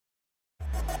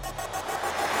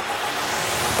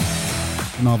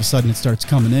and all of a sudden it starts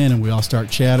coming in, and we all start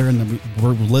chattering, and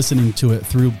we're listening to it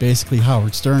through basically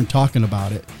Howard Stern talking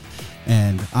about it.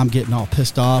 And I'm getting all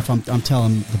pissed off. I'm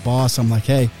telling the boss, I'm like,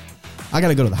 hey, I got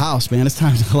to go to the house, man. It's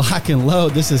time to lock and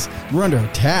load. We're under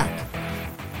attack.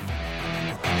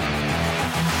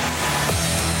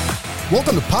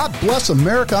 Welcome to Pod Bless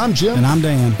America. I'm Jim. And I'm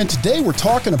Dan. And today we're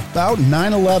talking about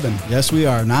 9/11. Yes, we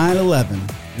are. 9/11.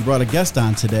 We brought a guest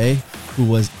on today who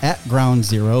was at Ground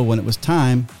Zero when it was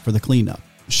time for the cleanup.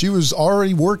 She was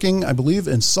already working, I believe,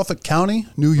 in Suffolk County,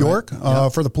 New York,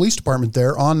 for the police department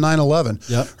there on 9/11.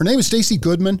 Yep. Her name is Stacey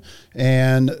Goodman,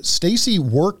 and Stacey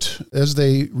worked, as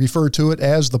they refer to it,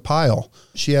 as the pile.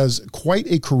 She has quite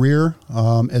a career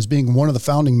as being one of the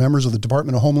founding members of the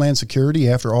Department of Homeland Security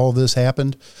after all of this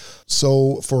happened.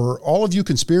 So for all of you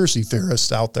conspiracy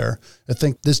theorists out there that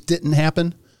think this didn't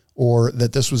happen or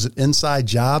that this was an inside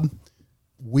job,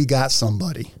 we got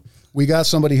somebody. We got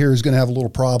somebody here who's going to have a little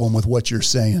problem with what you're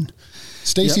saying.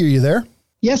 Stacey, Are you there?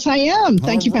 Yes, I am.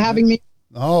 Thank you for having me.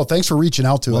 Oh, thanks for reaching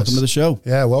out to us. Welcome to the show.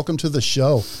 Yeah, welcome to the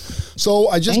show. So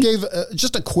I just gave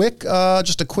just a quick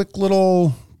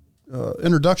little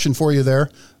introduction for you there.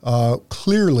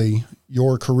 Clearly,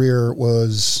 your career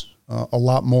was a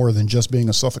lot more than just being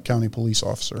a Suffolk County police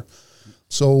officer.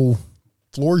 So,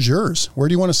 floor's yours. Where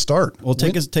do you want to start? Well,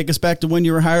 take us back to when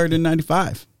you were hired in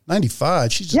 95.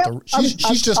 95. She's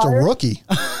just a rookie.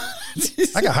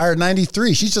 I got hired in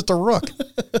 93. She's just a rook.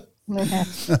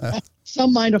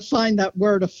 Some might have find that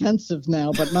word offensive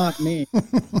now, but not me.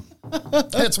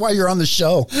 That's why you're on the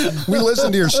show. We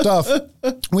listen to your stuff.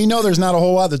 We know there's not a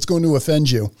whole lot that's going to offend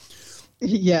you.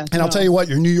 Yeah. And I'll tell you what,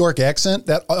 your New York accent,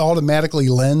 that automatically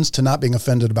lends to not being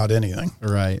offended about anything.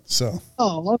 Right. So.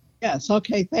 Oh, well, yes.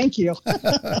 Okay. Thank you.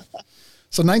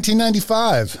 So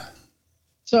 1995.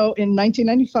 So in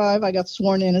 1995, I got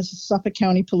sworn in as a Suffolk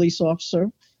County police officer.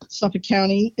 Suffolk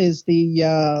County is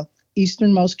the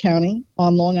easternmost county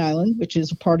on Long Island, which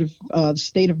is a part of the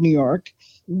state of New York.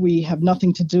 We have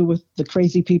nothing to do with the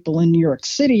crazy people in New York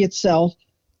City itself,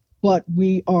 but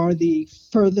we are the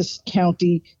furthest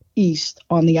county east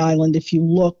on the island if you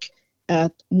look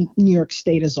at New York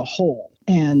State as a whole.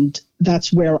 And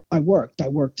that's where I worked. I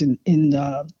worked in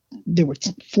there were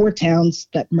 4 towns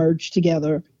that merged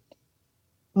together.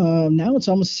 Now it's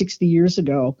almost 60 years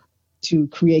ago to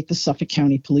create the Suffolk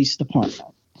County Police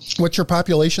Department. What's your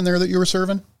population there that you were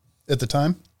serving at the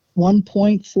time?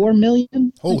 1.4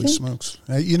 million. Holy smokes.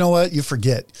 You know what? You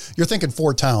forget. You're thinking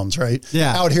 4 towns, right?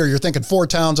 Yeah. Out here, you're thinking 4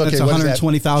 towns. Okay, that's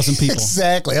 120,000 people.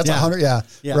 Exactly. That's 100. Yeah.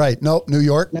 Right. Nope. New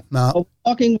York. No.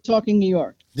 Talking New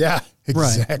York. Yeah.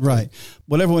 Exactly. Right.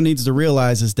 What everyone needs to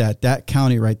realize is that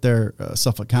county right there,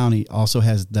 Suffolk County, also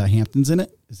has the Hamptons in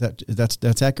it.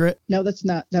 That's accurate? No, that's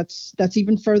not. That's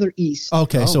even further east.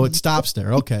 Okay, so it stops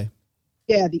there. Okay.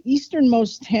 Yeah, the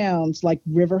easternmost towns like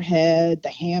Riverhead, the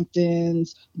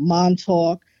Hamptons,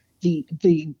 Montauk, the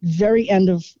very end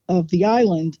of the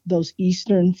island, those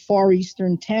far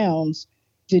eastern towns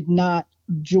did not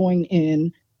join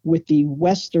in with the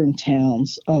western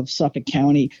towns of Suffolk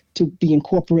County to be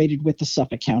incorporated with the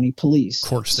Suffolk County Police. Of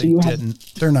course they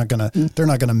didn't. They're not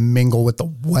gonna mingle with the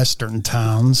western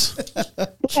towns.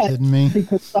 Kidding me?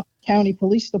 Because Suffolk County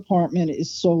Police Department is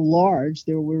so large.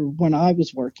 When I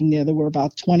was working there were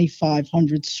about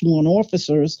 2,500 sworn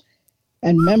officers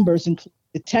and members, including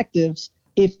detectives.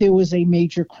 If there was a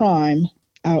major crime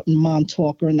out in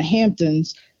Montauk or in the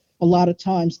Hamptons, a lot of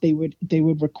times they would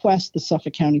request the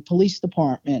Suffolk County Police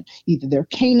Department, either their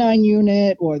canine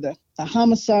unit or the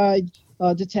homicide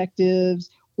detectives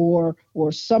or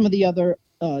some of the other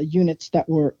units that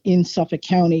were in Suffolk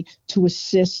County to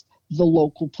assist the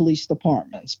local police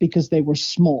departments because they were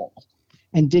small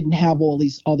and didn't have all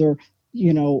these other,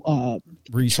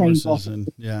 resources and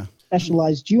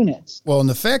specialized units. Well, and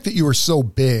the fact that you were so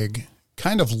big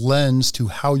kind of lends to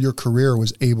how your career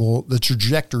the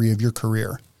trajectory of your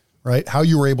career. Right? How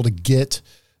you were able to get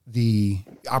the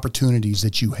opportunities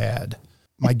that you had.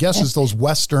 My guess is those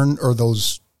western or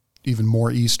those even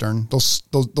more eastern, those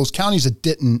counties that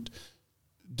didn't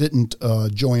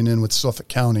join in with Suffolk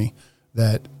County,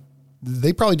 that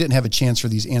they probably didn't have a chance for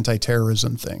these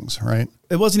anti-terrorism things, right?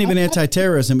 It wasn't even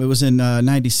anti-terrorism. It was in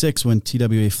 96 when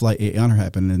TWA Flight 800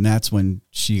 happened, and that's when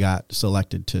she got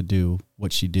selected to do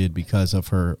what she did because of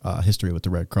her history with the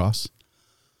Red Cross.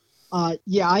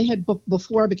 I had,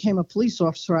 before I became a police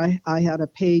officer, I had a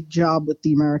paid job with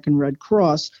the American Red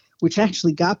Cross, which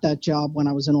actually got that job when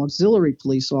I was an auxiliary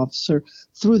police officer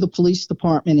through the police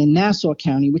department in Nassau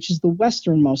County, which is the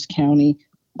westernmost county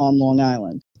on Long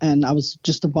Island. And I was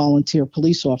just a volunteer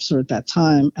police officer at that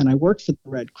time, and I worked for the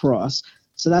Red Cross.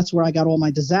 So that's where I got all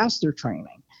my disaster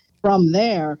training. from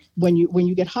there, when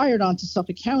you get hired onto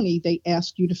Suffolk County, they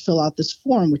ask you to fill out this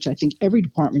form, which I think every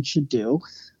department should do.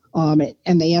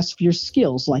 And they ask for your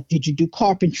skills, like, did you do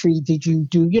carpentry? Did you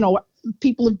do,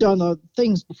 people have done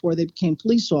things before they became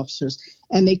police officers.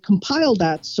 And they compiled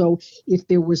that. So if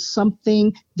there was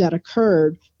something that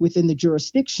occurred within the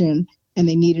jurisdiction and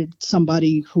they needed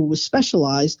somebody who was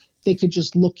specialized, they could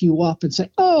just look you up and say,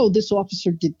 oh, this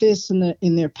officer did this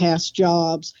in their past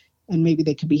jobs, and maybe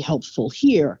they could be helpful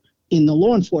here in the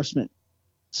law enforcement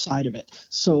side of it.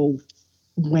 So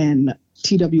when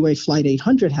TWA Flight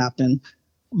 800 happened,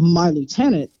 my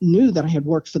lieutenant knew that I had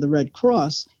worked for the Red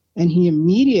Cross, and he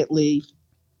immediately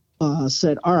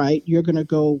said, all right, you're going to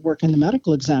go work in the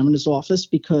medical examiner's office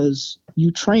because you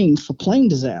trained for plane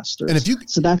disasters.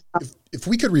 And if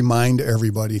we could remind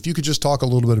everybody, if you could just talk a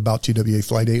little bit about TWA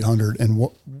Flight 800 and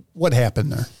what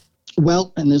happened there.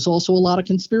 Well, and there's also a lot of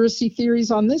conspiracy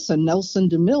theories on this. And Nelson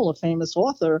DeMille, a famous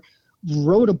author,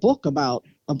 wrote a book about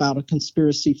a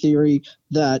conspiracy theory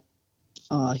that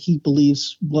he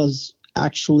believes was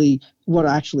actually what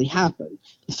actually happened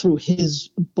through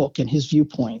his book and his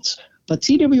viewpoints. But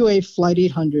TWA Flight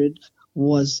 800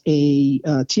 was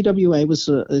TWA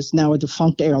is now a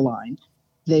defunct airline.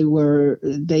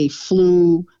 They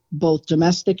flew both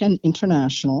domestic and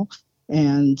international.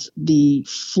 And the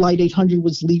Flight 800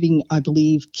 was leaving, I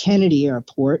believe, Kennedy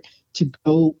Airport to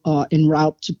go en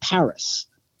route to Paris.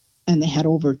 And they had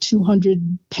over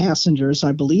 200 passengers,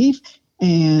 I believe.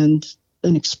 And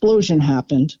an explosion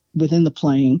happened within the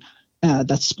plane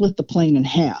that split the plane in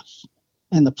half.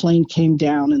 And the plane came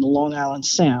down in the Long Island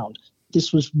Sound.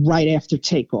 This was right after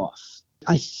takeoff.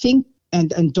 I think,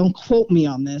 and don't quote me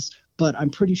on this, but I'm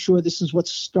pretty sure this is what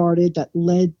started that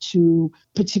led to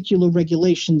particular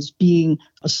regulations being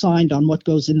assigned on what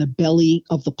goes in the belly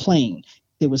of the plane.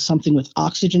 There was something with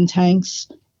oxygen tanks,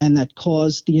 and that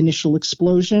caused the initial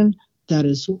explosion. That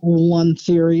is one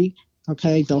theory.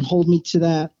 Okay, don't hold me to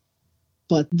that.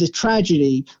 But the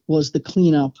tragedy was the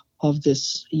cleanup of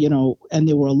this, and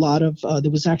there were a lot of,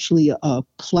 there was actually a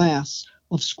class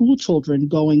of school children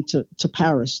going to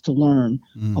Paris to learn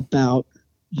about,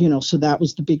 so that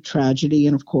was the big tragedy.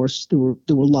 And of course, there were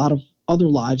a lot of other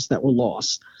lives that were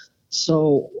lost.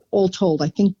 So all told, I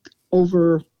think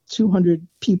over 200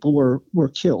 people were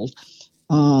killed,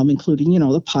 including,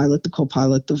 the pilot, the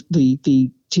co-pilot,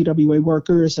 the TWA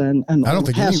workers, and I don't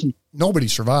think nobody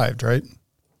survived, right?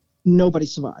 Nobody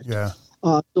survived. Yeah.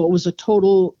 So it was a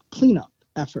total cleanup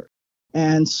effort.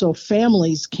 And so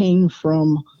families came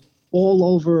from all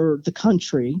over the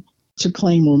country to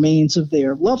claim remains of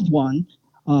their loved one,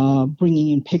 bringing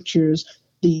in pictures.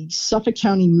 The Suffolk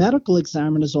County Medical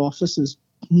Examiner's Office is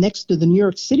next to the New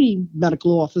York City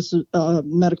Medical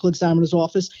Examiner's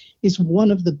Office, is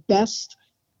one of the best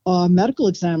medical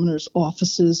examiner's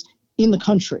offices in the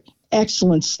country.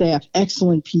 Excellent staff,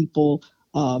 excellent people,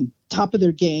 top of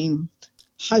their game,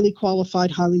 highly qualified,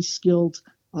 highly skilled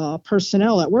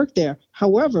personnel that work there.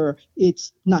 However,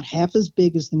 it's not half as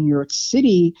big as the New York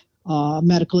City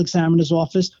medical examiner's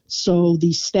office, so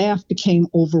the staff became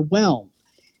overwhelmed.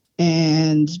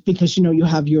 And because, you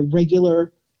have your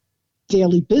regular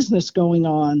daily business going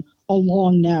on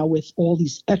along now with all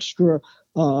these extra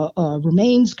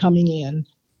remains coming in.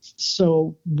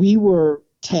 So we were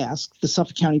tasked, the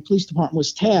Suffolk County Police Department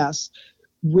was tasked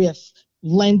with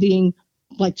lending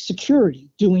like security,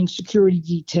 doing security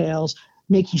details,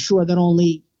 making sure that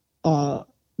only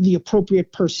the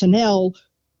appropriate personnel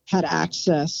had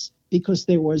access, because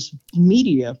there was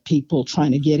media people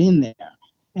trying to get in there.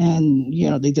 And,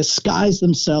 they disguise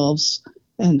themselves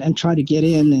and try to get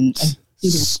in and see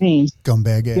the remains.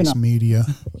 Scumbag ass media,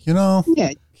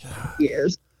 Yeah,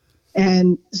 years.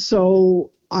 And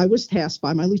so I was tasked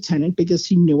by my lieutenant, because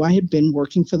he knew I had been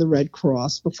working for the Red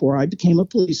Cross before I became a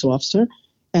police officer.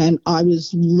 And I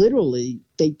was literally,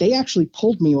 they actually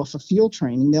pulled me off of field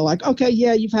training. They're like, okay,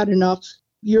 yeah, you've had enough.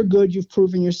 You're good. You've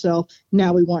proven yourself.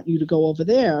 Now we want you to go over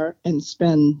there and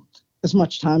spend as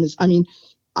much time as,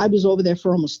 I was over there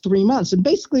for almost 3 months. And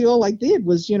basically all I did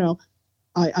was,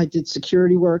 I did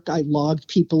security work. I logged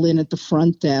people in at the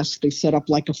front desk. They set up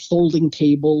like a folding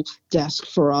table desk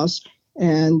for us.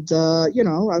 And, I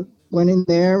went in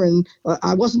there, and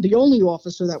I wasn't the only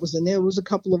officer that was in there. There was a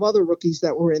couple of other rookies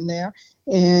that were in there.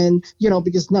 And,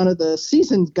 because none of the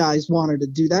seasoned guys wanted to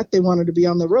do that. They wanted to be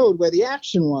on the road where the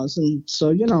action was. And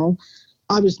so,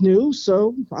 I was new,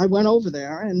 so I went over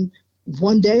there. And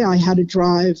one day I had to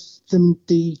drive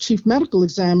the chief medical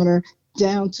examiner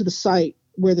down to the site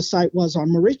where the site was on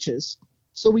Moriches.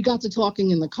 So we got to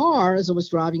talking in the car as I was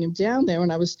driving him down there,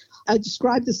 and I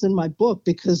described this in my book,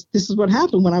 because this is what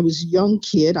happened when I was a young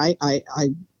kid. I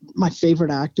my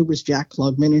favorite actor was Jack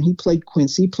Klugman, and he played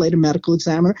Quincy, played a medical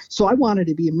examiner. So I wanted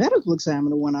to be a medical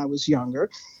examiner when I was younger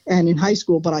and in high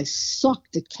school, but I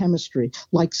sucked at chemistry,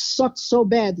 like sucked so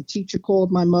bad. The teacher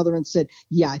called my mother and said,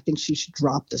 yeah, I think she should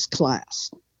drop this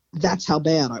class. That's how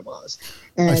bad I was.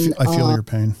 And I feel your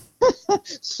pain.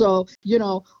 So,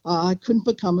 I couldn't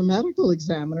become a medical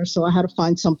examiner, so I had to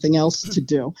find something else to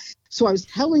do. So I was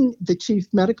telling the chief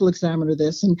medical examiner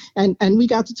this, and we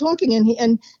got to talking,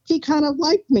 and he kind of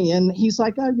liked me, and he's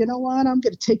like, oh, you know what, I'm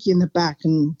going to take you in the back,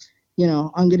 and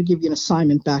I'm going to give you an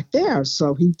assignment back there.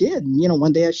 So he did. And,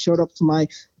 one day I showed up to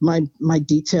my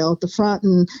detail at the front,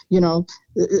 and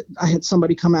I had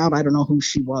somebody come out. I don't know who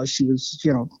she was. She was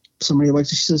somebody like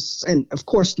this, and of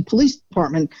course the police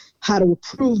department had to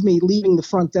approve me leaving the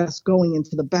front desk going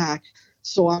into the back.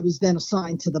 So I was then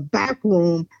assigned to the back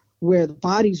room where the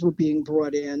bodies were being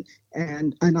brought in,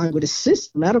 and I would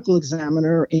assist the medical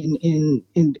examiner in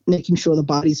making sure the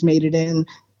bodies made it in,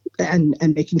 and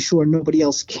making sure nobody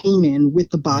else came in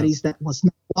with the bodies that was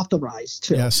not authorized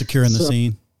to. Yeah, securing the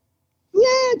scene.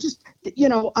 Yeah, just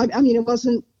I mean, it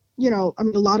wasn't. A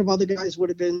lot of other guys would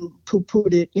have been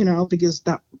poo-pooed it, because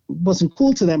that wasn't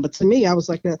cool to them. But to me, I was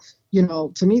like,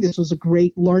 to me, this was a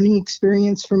great learning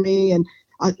experience for me, and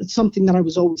it's something that I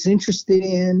was always interested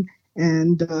in.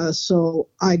 And so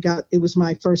it was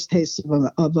my first taste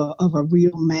of a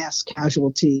real mass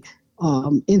casualty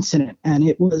incident, and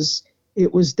it was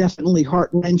definitely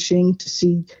heart-wrenching to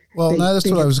see. Well, that's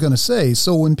what I was going to say.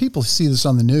 So when people see this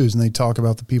on the news and they talk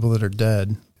about the people that are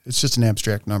dead, it's just an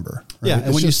abstract number. Right? Yeah,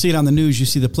 and when you see it on the news, you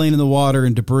see the plane in the water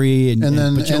and debris, and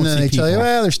then they tell you,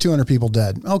 there's 200 people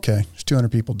dead. Okay, there's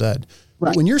 200 people dead. Right.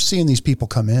 But when you're seeing these people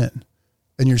come in,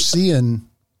 and you're seeing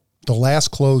the last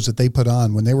clothes that they put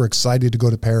on when they were excited to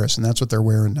go to Paris, and that's what they're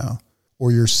wearing now,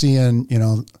 or you're seeing,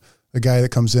 a guy that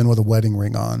comes in with a wedding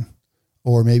ring on,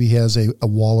 or maybe he has a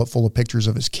wallet full of pictures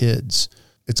of his kids,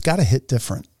 it's got to hit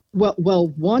different.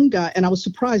 Well, one guy, and I was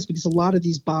surprised because a lot of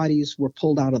these bodies were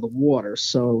pulled out of the water.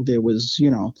 So there was,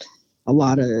 a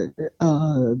lot of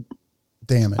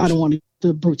damage. I don't want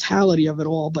the brutality of it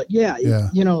all, but yeah.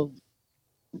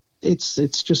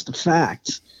 It's just a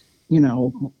fact,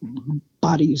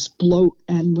 bodies bloat.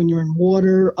 And when you're in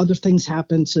water, other things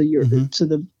happen to your, to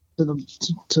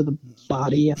the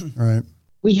body. Right.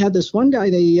 We had this one guy,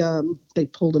 they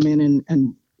pulled him in,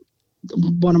 and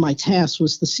one of my tasks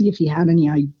was to see if he had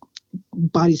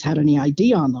bodies had any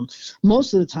ID on them.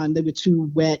 Most of the time they were too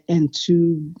wet and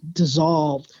too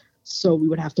dissolved. So we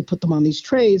would have to put them on these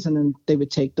trays, and then they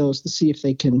would take those to see if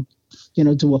they can,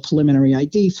 do a preliminary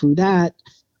ID through that.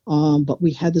 But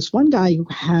we had this one guy who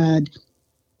had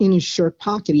in his shirt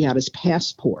pocket, he had his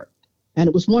passport, and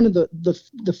it was one of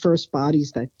the first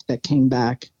bodies that came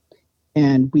back.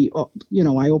 And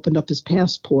I opened up his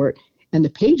passport, and the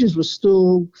pages were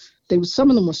still, some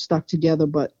of them were stuck together,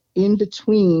 but in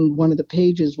between one of the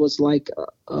pages was like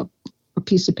a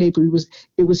piece of paper.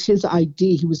 It was his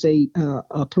ID. He was a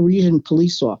Parisian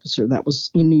police officer that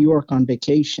was in New York on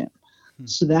vacation.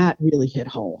 So that really hit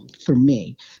home for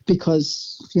me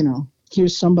because,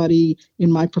 here's somebody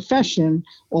in my profession,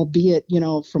 albeit,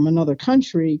 from another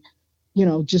country,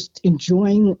 just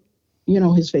enjoying,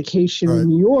 his vacation in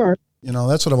New York.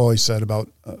 That's what I've always said about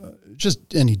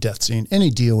just any death scene, any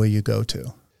DOA you go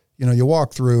to. You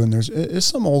walk through and there's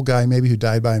some old guy maybe who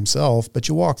died by himself, but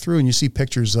you walk through and you see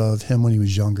pictures of him when he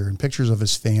was younger and pictures of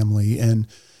his family. And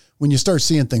when you start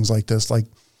seeing things like this, like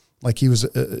he was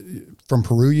from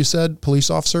Peru, you said, police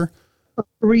officer?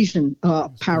 Parisian,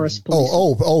 Paris police.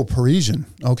 Oh, Parisian.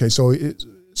 Okay, so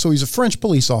he's a French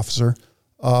police officer.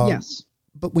 Yes.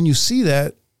 But when you see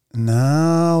that,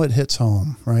 now it hits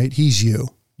home, right? He's you.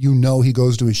 He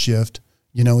goes to his shift.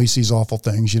 He sees awful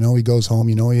things. He goes home.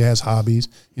 He has hobbies.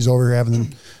 He's over here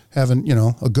having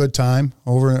a good time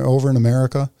over in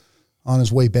America. On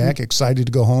his way back, excited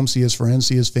to go home, see his friends,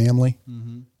 see his family,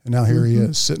 and now here he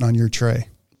is sitting on your tray.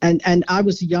 And I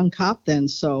was a young cop then,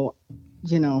 so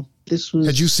this was.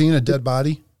 Had you seen a dead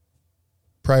body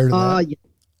prior to that?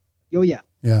 Yeah. Oh yeah.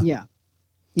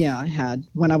 Yeah. I had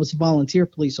when I was a volunteer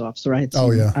police officer. I had.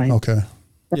 Okay.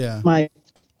 Yeah. My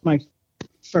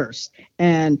first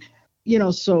and.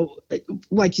 So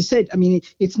like you said, I mean,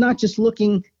 it's not just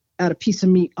looking at a piece of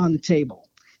meat on the table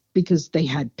because they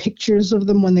had pictures of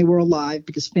them when they were alive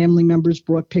because family members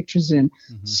brought pictures in.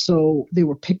 Mm-hmm. So there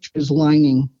were pictures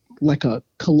lining like a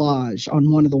collage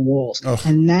on one of the walls. Oh.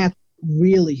 And that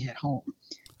really hit home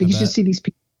because you see these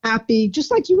people happy, just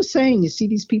like you were saying, you see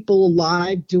these people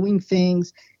alive doing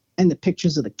things and the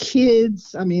pictures of the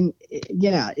kids. I mean,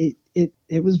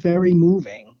 it was very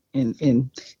moving. In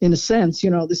a sense,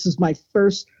 this is my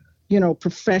first,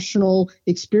 professional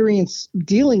experience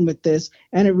dealing with this.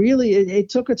 And it really, it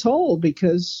took a toll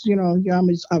because,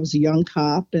 I was a young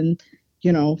cop and,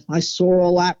 I saw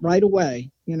all that right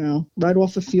away, right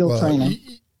off of field training.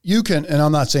 You can, and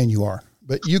I'm not saying you are,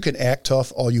 but you can act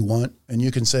tough all you want. And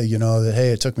you can say, that, hey,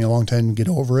 it took me a long time to get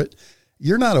over it.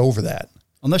 You're not over that.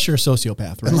 Unless you're a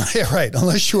sociopath, right? Right.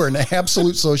 Unless you are an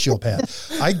absolute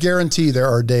sociopath. I guarantee there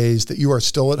are days that you are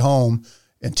still at home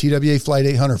and TWA Flight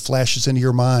 800 flashes into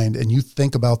your mind and you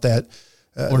think about that.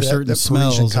 Or certain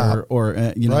smells or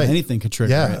right. Anything could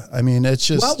trigger it. I mean, it's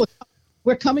just. Well,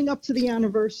 we're coming up to the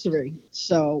anniversary.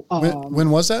 So when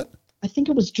was that? I think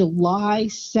it was July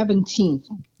 17th,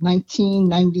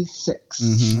 1996.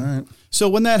 Mm-hmm. All right. So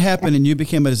when that happened and you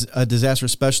became a disaster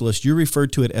specialist, you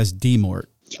referred to it as DMORT.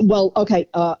 Well, okay.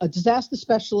 A disaster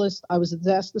specialist. I was a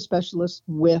disaster specialist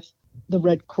with the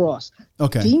Red Cross.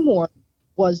 Okay. DMORT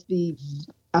was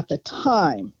at the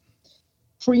time,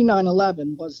 pre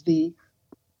 9/11 was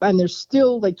and they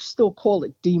still call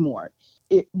it DMORT.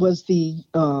 It was the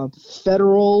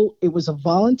it was a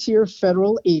volunteer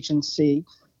federal agency,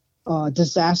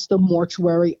 disaster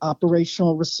mortuary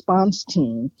operational response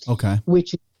team. Okay.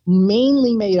 Which is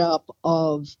mainly made up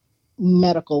of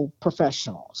medical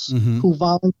professionals who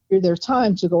volunteer their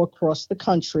time to go across the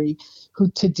country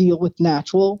to deal with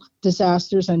natural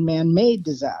disasters and man-made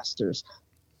disasters,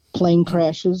 plane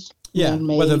crashes. Yeah,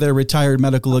 whether they're retired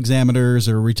medical examiners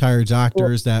or retired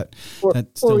doctors that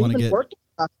still want to get working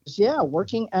doctors,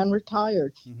 working and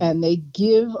retired, and they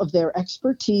give of their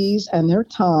expertise and their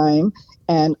time.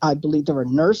 And I believe there were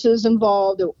nurses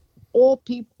involved. There were all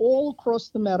people all across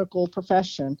the medical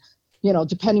profession.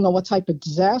 Depending on what type of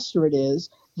disaster it is,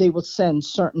 they will send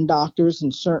certain doctors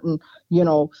and certain,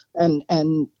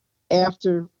 and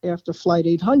after Flight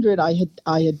 800,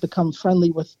 I had become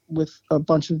friendly with a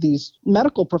bunch of these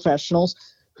medical professionals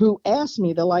who asked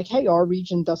me, they're like, hey, our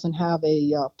region doesn't have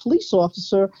a police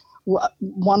officer.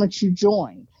 Why don't you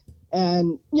join?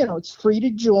 And, it's free to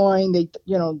join.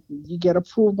 You get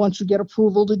approved. Once you get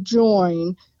approval to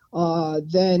join,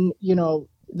 then,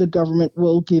 the government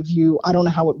will give you, I don't know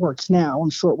how it works now. I'm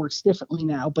sure it works differently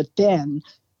now. But then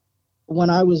when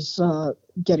I was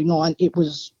getting on,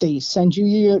 they send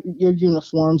you your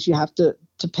uniforms. You have to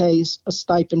pay a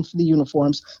stipend for the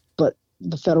uniforms, but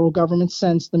the federal government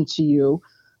sends them to you.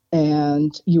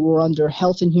 And you were under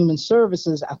Health and Human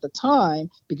Services at the time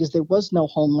because there was no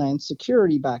Homeland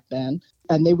Security back then.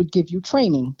 And they would give you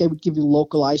training. They would give you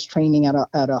localized training at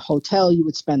a hotel. You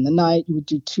would spend the night. You would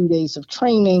do 2 days of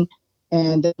training.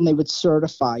 And then they would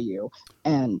certify you.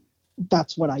 And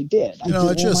that's what I did.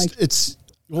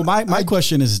 My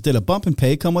question is, did a bump in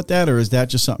pay come with that? Or is that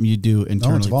just something you do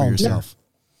internally for yourself?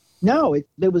 No, it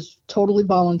was totally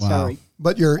voluntary. Wow.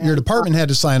 But your department had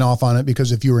to sign off on it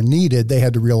because if you were needed, they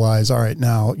had to realize, all right,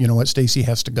 now, you know what, Stacey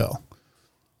has to go.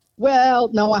 Well,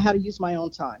 no, I had to use my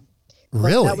own time.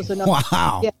 Really? That was enough.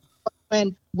 Wow. Yeah.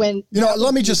 When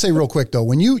let me just say real quick, though,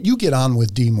 when you get on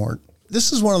with DMORT,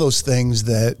 this is one of those things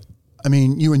that,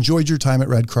 you enjoyed your time at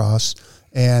Red Cross,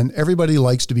 and everybody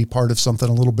likes to be part of something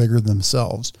a little bigger than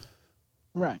themselves.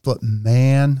 Right. But,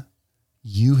 man,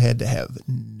 you had to have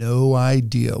no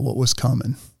idea what was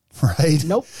coming, right?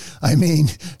 Nope.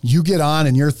 You get on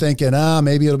and you're thinking,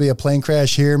 maybe it'll be a plane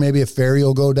crash here. Maybe a ferry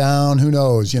will go down. Who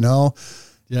knows,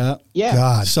 Yeah. Yeah.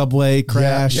 God. Subway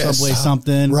crash, subway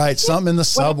something. Right. Something in the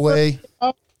subway.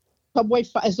 Subway.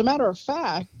 As a matter of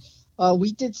fact,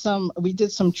 we did some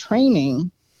training.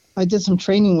 I did some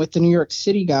training with the New York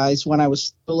City guys when I was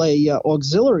still a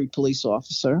auxiliary police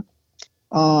officer.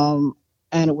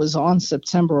 And it was on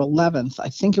September 11th. I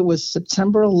think it was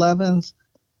September 11th.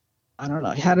 I don't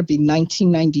know. It had to be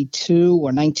 1992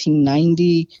 or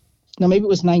 1990. No, maybe it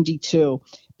was 92.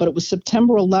 But it was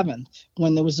September 11th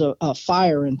when there was a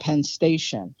fire in Penn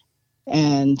Station.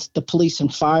 And the police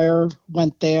and fire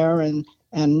went there, and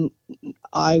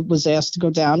I was asked to go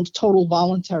down. It was a total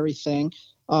voluntary thing.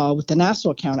 With the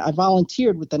Nassau County. I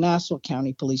volunteered with the Nassau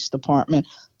County Police Department.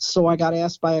 So I got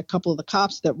asked by a couple of the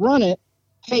cops that run it,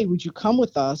 hey, would you come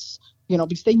with us?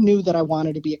 Because they knew that I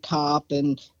wanted to be a cop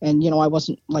and I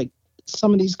wasn't like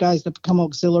some of these guys that become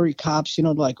auxiliary cops,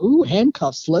 like, ooh,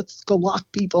 handcuffs, let's go lock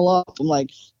people up. I'm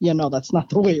like, that's not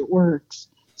the way it works.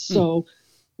 So,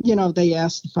 they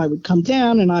asked if I would come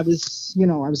down, and I was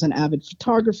an avid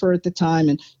photographer at the time,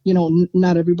 and,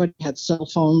 not everybody had cell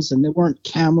phones and there weren't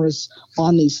cameras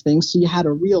on these things. So you had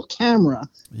a real camera.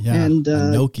 Yeah. And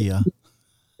a Nokia.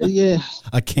 Yeah.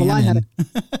 A Canon. Well, I had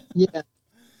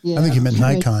yeah. I think you meant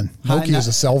Nikon. Nokia is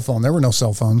a cell phone. There were no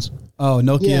cell phones. Oh,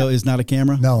 Nokia is not a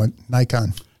camera? No,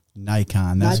 Nikon.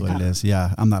 Nikon. That's what it is.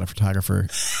 Yeah. I'm not a photographer.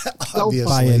 Obviously.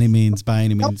 By any means.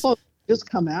 Cell phone just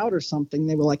come out or something.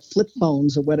 They were like flip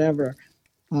phones or whatever,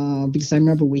 because I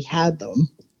remember we had them,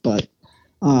 but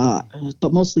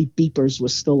mostly beepers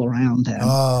was still around then.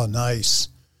 Oh, nice.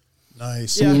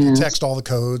 Nice. Yeah. You can text all the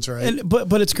codes, right? And,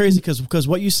 but it's crazy because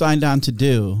what you signed on to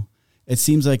do, it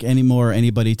seems like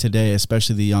anybody today,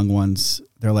 especially the young ones,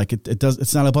 they're like,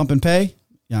 it's not a bump and pay.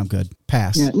 Yeah, I'm good.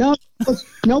 Pass. Yeah,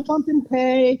 no bump in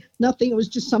pay, nothing. It was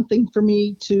just something for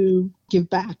me to give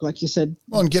back, like you said.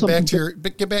 Well, and get back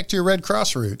to your Red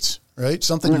Cross roots, right?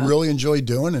 Something you really enjoy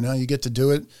doing, and now you get to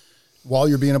do it while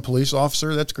you're being a police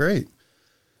officer. That's great.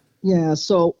 Yeah.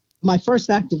 So my first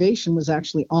activation was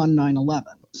actually on 9/11.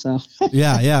 So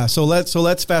yeah. So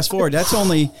let's fast forward. That's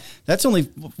only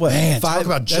what, man, talk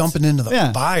about jumping into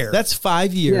the fire. That's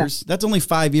 5 years. Yeah. That's only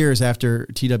 5 years after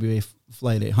TWA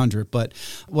Flight 800. But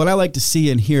what I like to see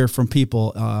and hear from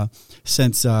people,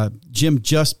 since Jim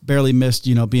just barely missed,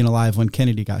 being alive when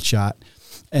Kennedy got shot,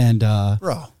 and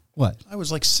bro. What? I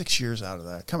was like 6 years out of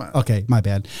that. Come on. Okay, my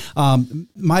bad.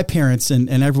 My parents and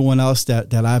everyone else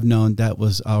that I've known that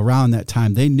was around that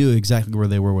time, they knew exactly where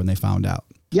they were when they found out.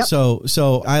 Yep.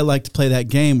 So I like to play that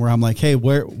game where I'm like, hey,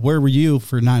 where were you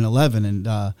for 9/11?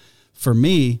 And for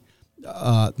me,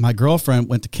 my girlfriend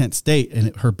went to Kent State,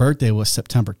 and her birthday was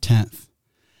September 10th,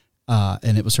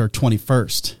 and it was her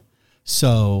 21st.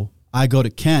 So I go to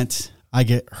Kent, I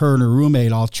get her and her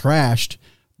roommate all trashed,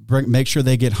 make sure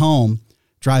they get home,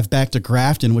 drive back to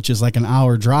Grafton, which is like an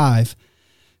hour drive,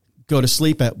 go to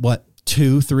sleep at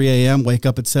 2, 3 a.m., wake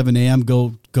up at 7 a.m.,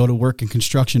 go to work in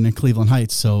construction in Cleveland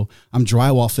Heights. So I'm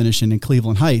drywall finishing in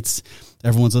Cleveland Heights.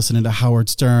 Everyone's listening to Howard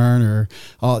Stern or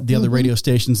all the other radio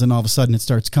stations, and all of a sudden it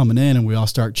starts coming in, and we all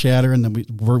start chattering,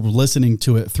 and we're listening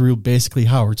to it through basically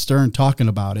Howard Stern talking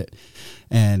about it.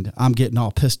 And I'm getting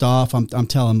all pissed off. I'm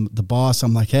telling the boss,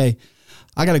 I'm like, hey,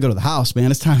 I got to go to the house, man.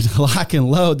 It's time to lock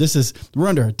and load. We're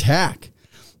under attack.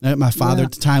 My father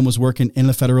at the time was working in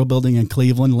the federal building in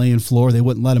Cleveland, laying floor. They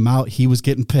wouldn't let him out. He was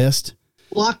getting pissed.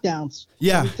 Lockdowns.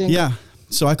 Yeah, everything. Yeah.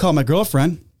 So I called my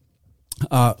girlfriend,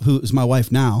 who is my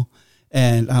wife now,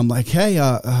 and I'm like, hey,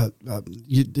 I'm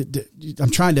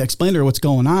trying to explain to her what's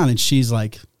going on, and she's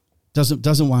like,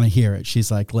 doesn't want to hear it.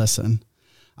 She's like, listen,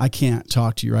 I can't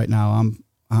talk to you right now.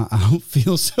 I don't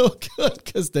feel so good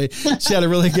because she had a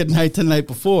really good night the night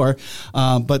before,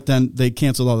 but then they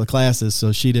canceled all the classes,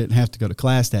 so she didn't have to go to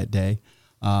class that day.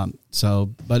 But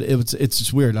it's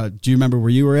just weird. Do you remember where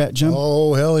you were at, Jim?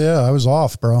 Oh, hell yeah. I was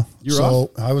off, bro. You were off?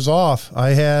 I was off.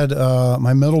 I had,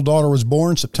 my middle daughter was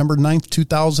born September 9th,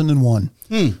 2001.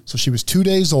 So she was 2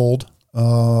 days old.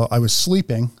 I was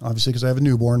sleeping, obviously, because I have a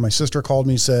newborn. My sister called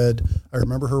me, said, I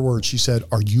remember her words. She said,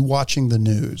 "Are you watching the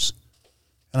news?"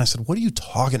 And I said, "What are you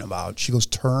talking about?" She goes,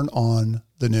 "Turn on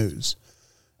the news."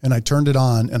 And I turned it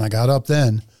on, and I got up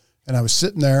then, and I was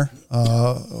sitting there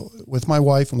with my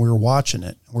wife, and we were watching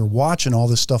it. We were watching all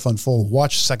this stuff unfold,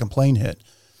 watch the second plane hit.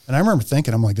 And I remember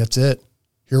thinking, I'm like, that's it.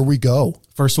 Here we go.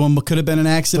 First one could have been an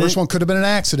accident. First one could have been an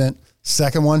accident.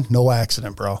 Second one, no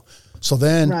accident, bro. So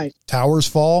then towers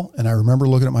fall, and I remember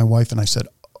looking at my wife, and I said,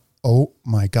 oh,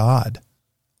 my God,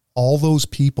 all those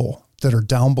people that are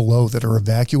down below that are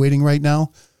evacuating right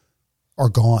now are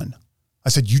gone. I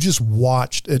said, you just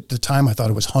watched, at the time I thought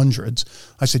it was hundreds.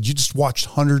 I said, you just watched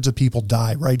hundreds of people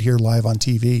die right here live on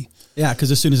TV. Yeah,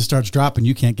 because as soon as it starts dropping,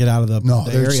 you can't get out of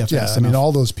the area fast enough. I mean,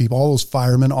 all those people, all those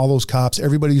firemen, all those cops,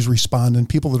 everybody's responding.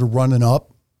 People that are running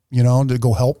up, to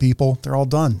go help people, they're all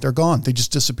done. They're gone. They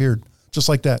just disappeared. Just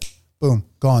like that. Boom,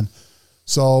 gone.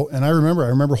 So, and I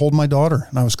remember holding my daughter,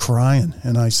 and I was crying,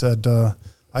 and I said,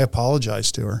 I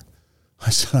apologized to her. I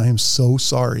said, I am so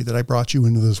sorry that I brought you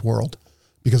into this world,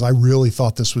 because I really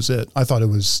thought this was it. I thought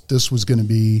this was going to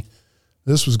be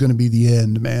the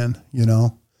end, man,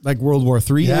 Like World War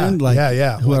III end?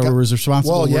 Yeah. Whoever was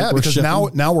responsible. Well, yeah, because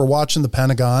now we're watching the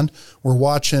Pentagon. We're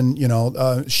watching,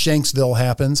 Shanksville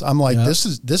happens. I'm like, this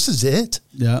is it.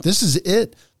 Yeah. This is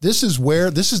it. This is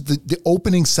the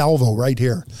opening salvo right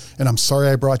here. And I'm sorry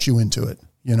I brought you into it.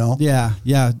 Yeah.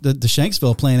 The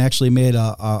Shanksville plane actually made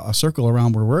a circle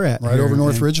around where we're at. Right over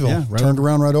North Ridgeville. Yeah, turned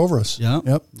around right over us.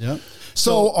 Yep.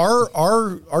 So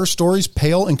our stories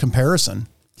pale in comparison.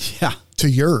 Yeah. To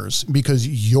yours, because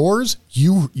yours,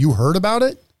 you heard about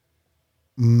it.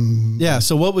 Yeah.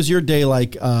 So what was your day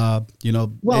like?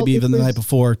 Maybe even the night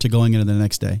before to going into the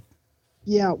next day.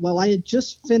 Yeah. Well, I had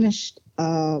just finished.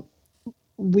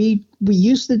 We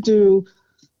used to do.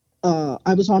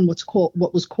 I was on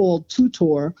what was called 2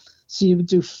 tour. So you would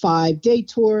do 5-day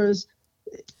tours,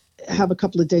 have a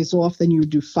couple of days off, then you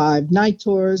would do 5 night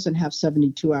tours and have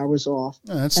 72 hours off.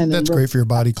 Yeah, that's great for your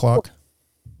body clock.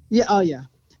 Yeah. Oh yeah.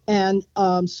 And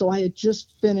so I had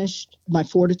just finished my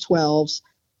 4 to 12s,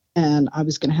 and I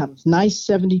was going to have a nice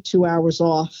 72 hours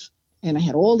off. And I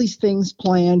had all these things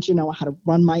planned, you know, how to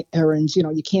run my errands. You know,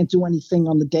 you can't do anything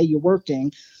on the day you're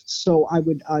working. So had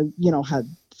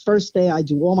first day I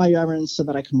do all my errands so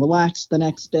that I can relax the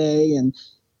next day. And,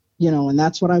 you know, and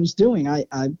that's what I was doing. I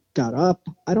got up.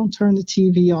 I don't turn the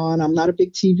TV on. I'm not a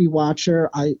big TV watcher.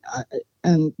 I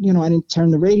didn't turn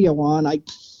the radio on.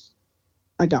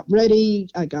 I got ready.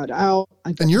 I got out.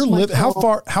 And you're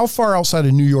how far outside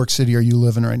of New York City are you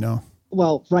living right now?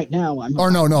 Well, right now I'm.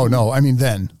 Or no. I mean,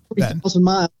 then. 3,000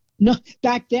 miles. No,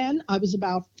 back then I was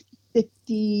about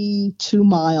 52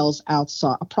 miles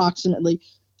outside, approximately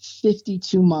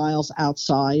 52 miles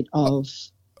outside of.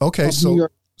 Okay, of New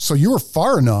York. So you were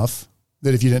far enough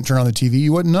that if you didn't turn on the TV,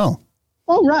 you wouldn't know.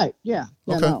 Oh, right. Yeah.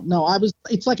 Okay. No,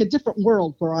 it's like a different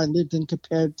world where I lived in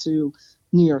compared to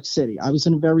New York City. I was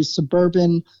in a very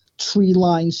suburban,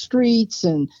 tree-lined streets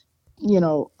and, you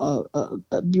know,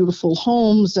 beautiful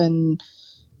homes and,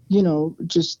 you know,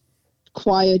 just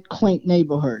quiet, quaint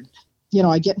neighborhood. You know,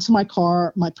 I get into my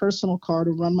car, my personal car,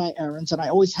 to run my errands, and I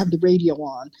always have the radio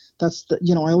on. I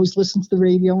always listen to the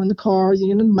radio in the car,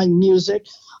 you know, my music.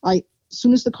 As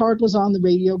soon as the car goes on, the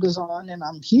radio goes on, and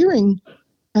I'm hearing,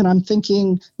 and I'm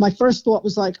thinking, my first thought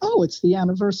was like, oh, it's the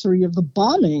anniversary of the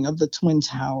bombing of the Twin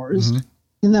Towers. Mm-hmm.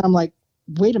 And then I'm like,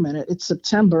 wait a minute, it's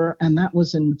September, and that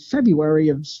was in February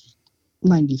of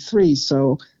 93,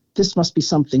 so this must be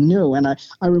something new. And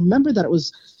I remember that it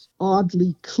was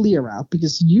oddly clear out,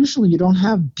 because usually you don't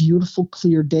have beautiful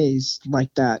clear days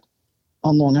like that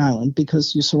on Long Island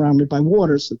because you're surrounded by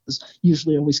water, so there's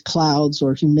usually always clouds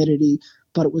or humidity.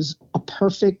 But it was a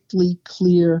perfectly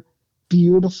clear,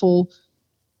 beautiful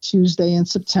Tuesday in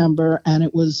September, and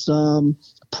it was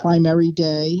primary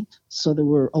day, so there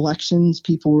were elections,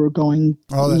 people were going.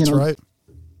 Oh, that's right.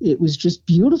 It was just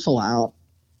beautiful out.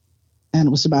 And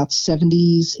it was about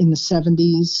 70s, in the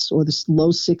 70s or the low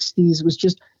 60s. It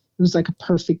was like a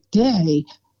perfect day.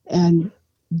 And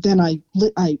then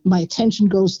my attention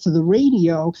goes to the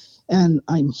radio, and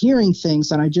I'm hearing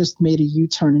things, and I just made a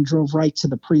U-turn and drove right to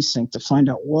the precinct to find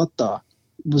out what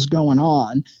was going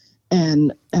on.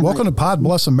 And welcome to Pod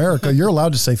Bless America. You're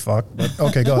allowed to say fuck, but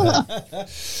okay, go ahead.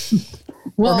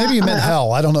 Well, or maybe you meant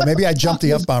hell. I don't know. Maybe I jumped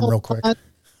the F-bomb real quick.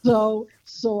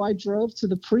 So I drove to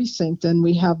the precinct, and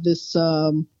we have this,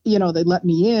 they let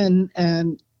me in,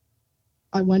 and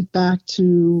I went back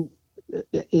to,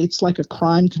 it's like a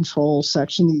crime control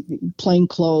section, plain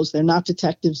clothes. They're not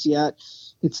detectives yet.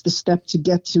 It's the step to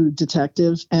get to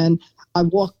detective. And I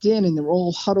walked in, and they're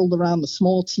all huddled around the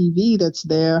small TV that's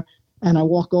there. And I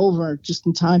walk over just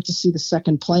in time to see the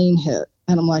second plane hit.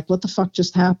 And I'm like, what the fuck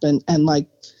just happened? And like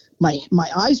my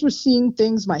eyes were seeing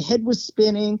things, my head was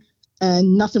spinning,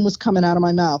 and nothing was coming out of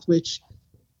my mouth, which,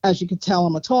 as you can tell,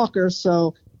 I'm a talker.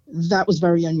 So that was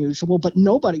very unusual, but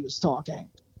nobody was talking.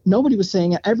 Nobody was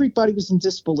saying it. Everybody was in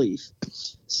disbelief.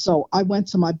 So I went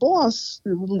to my boss.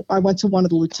 I went to one of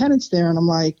the lieutenants there, and I'm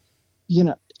like,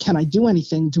 can I do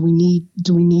anything? Do we need,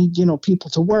 people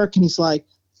to work? And he's like,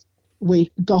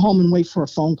 wait, go home and wait for a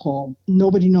phone call.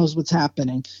 Nobody knows what's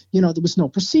happening. There was no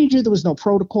procedure. There was no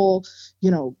protocol.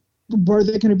 Were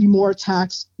there going to be more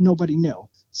attacks? Nobody knew.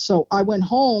 So I went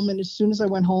home, and as soon as I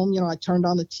went home, I turned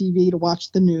on the TV to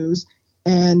watch the news,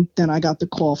 and then I got the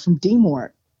call from DMORT,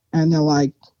 and they're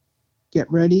like,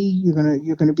 "Get ready,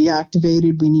 you're gonna be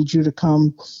activated. We need you to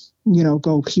come,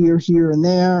 go here, and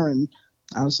there." And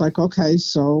I was like, "Okay."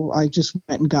 So I just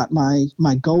went and got my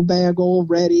go bag all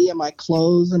ready, and my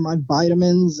clothes, and my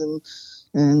vitamins,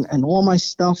 and all my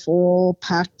stuff all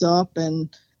packed up, and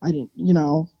I didn't,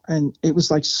 and it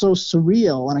was like so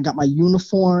surreal. And I got my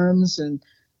uniforms, and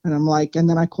I'm like, and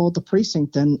then I called the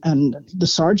precinct, and the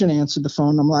sergeant answered the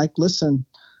phone. I'm like, listen,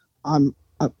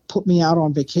 put me out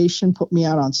on vacation, put me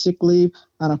out on sick leave.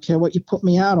 I don't care what you put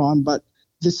me out on, but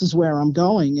this is where I'm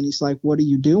going. And he's like, what are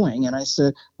you doing? And I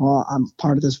said, well, I'm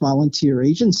part of this volunteer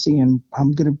agency, and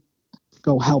I'm going to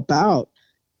go help out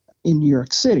in New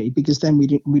York City, because then we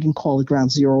didn't call it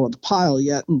Ground Zero or the pile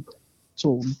yet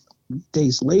until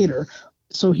days later.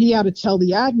 So he had to tell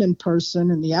the admin person,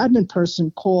 and the admin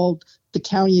person called the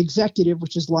county executive,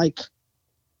 which is like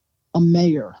a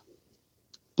mayor.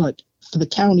 But for the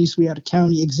counties, we had a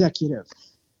county executive,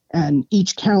 and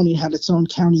each county had its own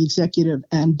county executive.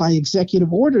 And by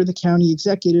executive order, the county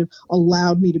executive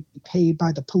allowed me to be paid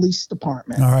by the police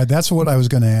department. All right, that's what I was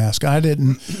going to ask. I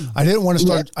didn't want to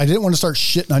start. Yeah. I didn't want to start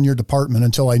shitting on your department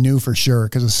until I knew for sure,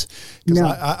 because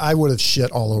I would have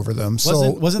shit all over them.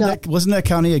 Wasn't that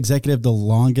county executive the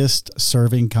longest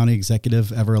serving county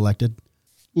executive ever elected?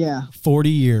 Yeah, 40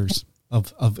 years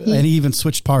and he even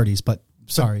switched parties. But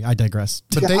sorry, I digress.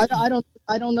 But I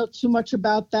don't know too much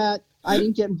about that. I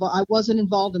didn't get involved. I wasn't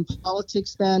involved in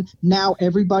politics then. Now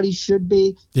everybody should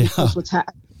be, because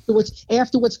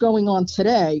after what's going on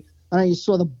today. I know you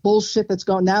saw the bullshit that's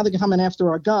going. Now they're coming after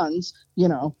our guns,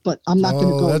 But I'm not going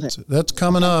to go there. That's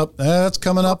coming up. That's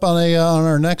coming up on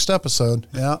our next episode.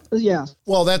 Yeah. Yeah.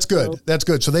 Well, that's good. That's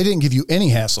good. So they didn't give you any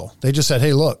hassle. They just said,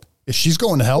 "Hey, look, if she's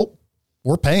going to help,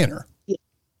 we're paying her."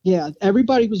 Yeah,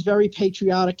 everybody was very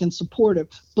patriotic and supportive,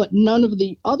 but none of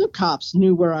the other cops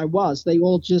knew where I was. They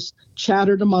all just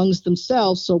chattered amongst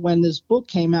themselves. So when this book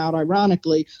came out,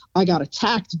 ironically, I got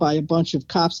attacked by a bunch of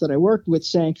cops that I worked with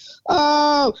saying,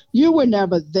 "Oh, you were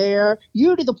never there.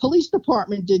 The police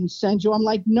department didn't send you." I'm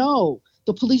like, "No,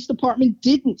 the police department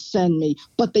didn't send me,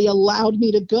 but they allowed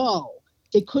me to go."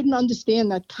 They couldn't understand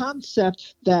that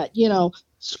concept that,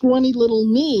 scrawny little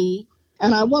me.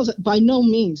 And I wasn't, by no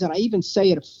means, and I even say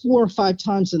it 4 or 5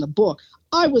 times in the book,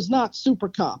 I was not super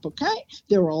cop, okay?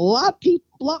 There were a lot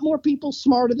more people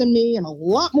smarter than me, and a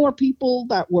lot more people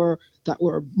that were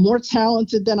more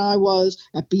talented than I was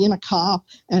at being a cop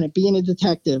and at being a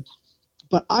detective.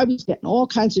 But I was getting all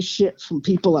kinds of shit from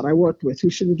people that I worked with who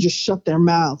should have just shut their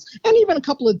mouths, and even a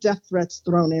couple of death threats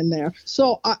thrown in there.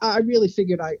 So I really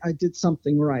figured I did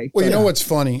something right. Well, you know what's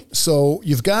funny? So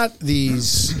you got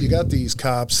these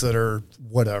cops that are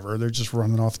whatever. They're just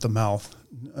running off the mouth,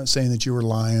 saying that you were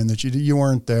lying, that you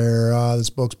weren't there. This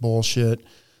book's bullshit.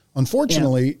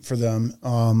 Unfortunately for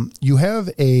them, you have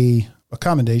a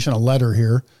commendation, a letter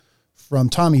here from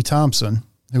Tommy Thompson,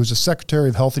 who was the Secretary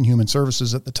of Health and Human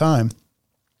Services at the time.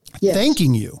 Yes.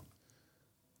 Thanking you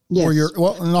for your,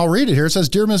 and I'll read it here. It says,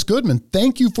 "Dear Ms. Goodman,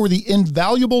 thank you for the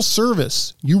invaluable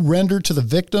service you rendered to the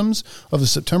victims of the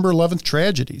September 11th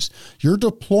tragedies. Your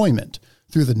deployment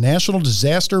through the National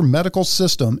Disaster Medical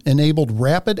System enabled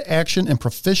rapid action and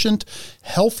proficient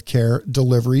health care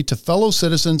delivery to fellow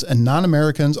citizens and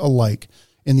non-Americans alike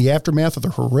in the aftermath of the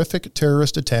horrific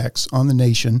terrorist attacks on the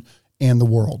nation and the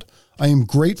world. I am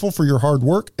grateful for your hard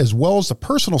work as well as the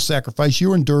personal sacrifice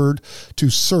you endured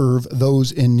to serve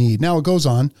those in need." Now it goes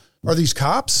on. Are these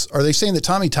cops? Are they saying that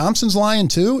Tommy Thompson's lying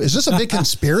too? Is this a big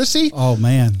conspiracy? Oh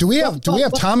man. Do we have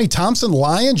Tommy Thompson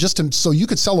lying so you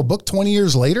could sell a book 20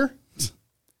 years later?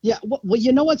 Yeah. Well,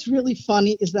 you know what's really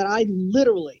funny is that I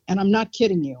literally, and I'm not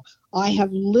kidding you, I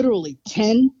have literally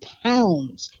 10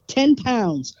 pounds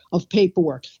of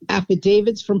paperwork,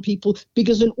 affidavits from people,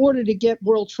 because in order to get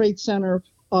World Trade Center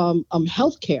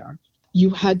healthcare, you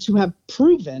had to have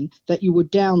proven that you were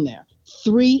down there.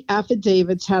 3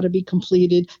 affidavits had to be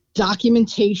completed,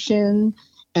 documentation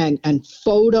and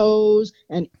photos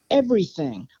and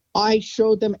everything. I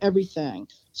showed them everything.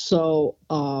 So,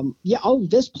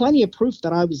 there's plenty of proof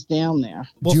that I was down there.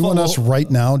 Do you want us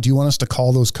right now? Do you want us to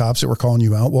call those cops that were calling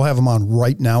you out? We'll have them on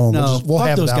right now. And we'll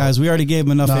have those guys. We already gave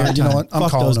them enough airtime. You know what? I'm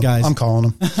calling them. Guys. I'm calling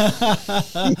them.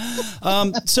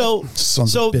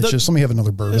 Sons of bitches. Let me have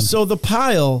another bourbon. So the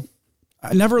pile,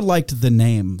 I never liked the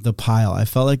name, the pile. I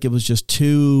felt like it was just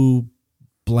too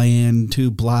bland,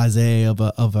 too blasé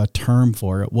of a term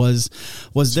for it. Was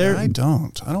there? I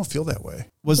don't feel that way.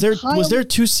 Was there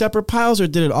 2 separate piles, or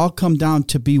did it all come down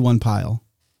to be one pile?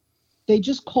 They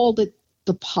just called it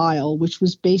the pile, which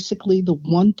was basically the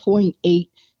 1.8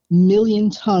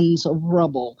 million tons of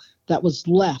rubble that was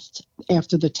left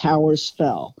after the towers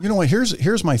fell. You know what?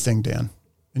 Here's my thing, Dan.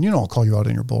 And I'll call you out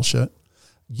on your bullshit.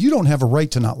 You don't have a right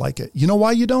to not like it. You know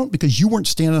why you don't? Because you weren't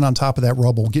standing on top of that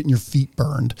rubble, getting your feet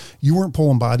burned. You weren't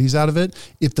pulling bodies out of it.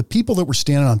 If the people that were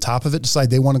standing on top of it decide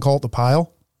they want to call it the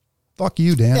pile, fuck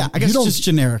you, Dan. Yeah, I guess it's just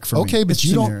generic for me. Okay, but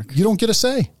you don't get a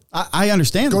say. I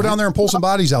understand. Go down there and pull some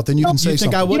bodies out, then you can say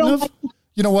something. You think I wouldn't have?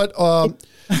 You know what,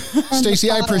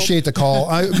 Stacey, I appreciate the call.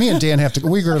 Me and Dan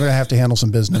we're going to have to handle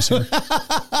some business here.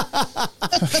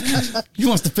 He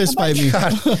wants to fist fight me.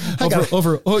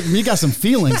 You got some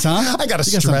feelings, huh? I got to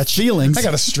stretch. Feelings. I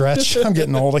got to stretch. I'm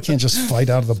getting old. I can't just fight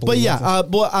out of the blue. But yeah,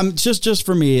 I'm just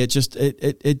for me,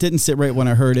 it didn't sit right when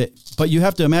I heard it. But you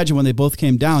have to imagine when they both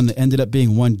came down, it ended up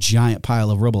being one giant pile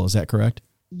of rubble. Is that correct?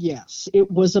 Yes, it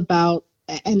was about,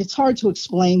 and it's hard to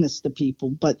explain this to people,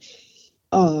 but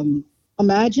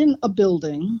imagine a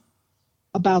building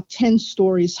about 10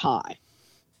 stories high,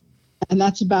 and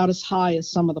that's about as high as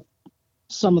some of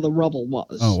the rubble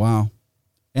was. Oh wow!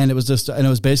 And it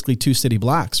was basically 2 city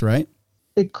blocks, right?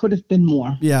 It could have been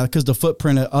more. Yeah, because the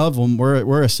footprint of them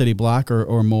were a city block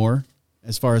or more,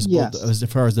 as far as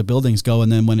the buildings go,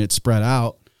 and then when it spread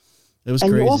out, it was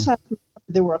crazy. You also have to remember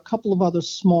there were a couple of other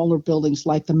smaller buildings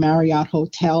like the Marriott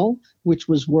Hotel, which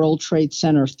was World Trade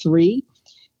Center 3.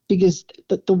 Because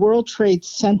the World Trade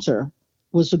Center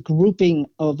was a grouping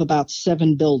of about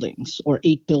 7 buildings or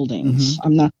 8 buildings. Mm-hmm.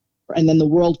 I'm not, and then the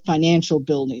World Financial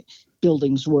Building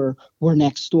buildings were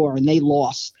next door, and they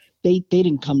lost. They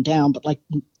didn't come down, but like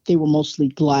they were mostly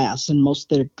glass, and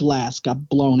most of their glass got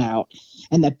blown out,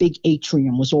 and that big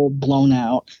atrium was all blown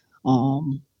out.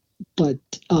 So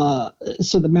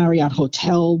the Marriott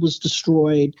Hotel was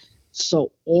destroyed.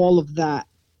 So all of that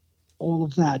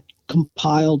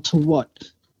compiled to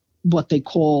what they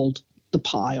called the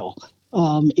pile.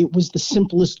 It was the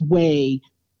simplest way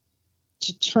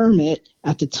to term it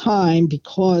at the time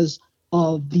because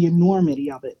of the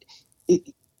enormity of it.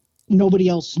 Nobody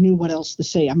else knew what else to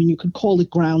say. I mean, you could call it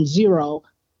ground zero,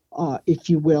 if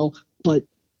you will, but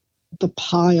the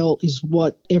pile is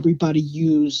what everybody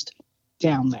used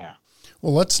down there.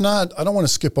 Well, I don't want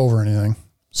to skip over anything.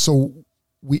 So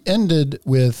we ended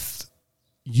with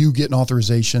you getting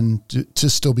authorization to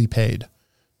still be paid.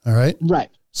 All right. Right.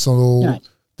 So right.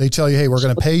 They tell you, hey, we're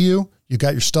going to pay you. You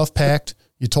got your stuff packed.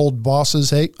 You told bosses,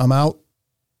 hey, I'm out.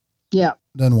 Yeah.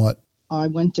 Then what? I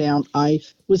went down. I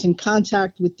was in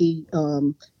contact with the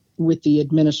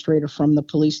administrator from the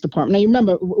police department. Now, you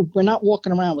remember, we're not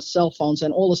walking around with cell phones,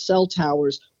 and all the cell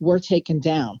towers were taken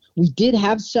down. We did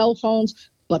have cell phones,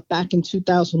 but back in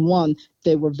 2001,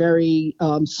 they were very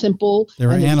simple. They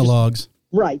were analogs.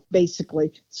 Right,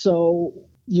 basically. So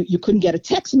you couldn't get a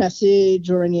text message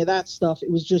or any of that stuff.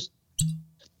 It was just,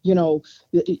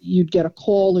 you'd get a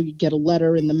call or you'd get a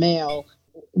letter in the mail,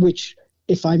 which,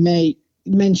 if I may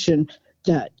mention,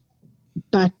 that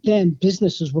back then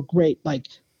businesses were great. Like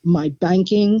my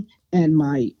banking and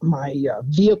my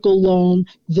vehicle loan,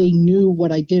 they knew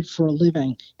what I did for a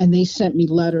living, and they sent me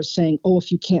letters saying, oh,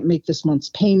 if you can't make this month's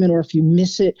payment or if you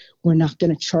miss it, we're not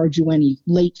going to charge you any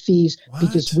late fees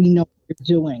because we know what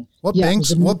you're doing.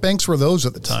 What banks were those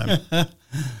at the time?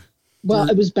 Well,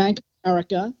 it was Bank of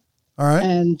America. All right.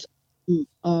 And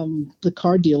the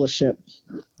car dealership.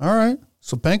 All right.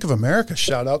 So Bank of America,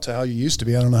 shout out to how you used to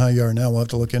be. I don't know how you are now. We'll have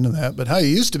to look into that, but how you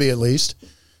used to be, at least.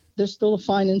 They're still a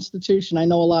fine institution. I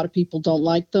know a lot of people don't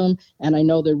like them, and I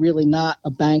know they're really not a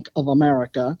Bank of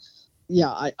America.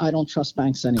 Yeah, I don't trust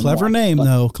banks anymore. Clever name,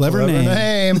 though. Clever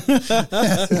name.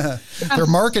 Their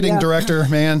marketing director,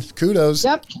 man. Kudos.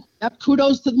 Yep.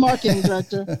 Kudos to the marketing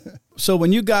director. So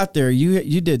when you got there,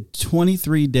 you did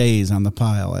 23 days on the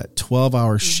pile at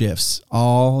 12-hour shifts,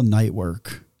 all night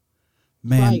work.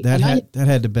 Man, right. that had to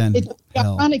have been the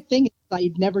hell. ironic thing is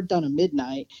I'd never done a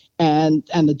midnight, and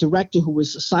the director who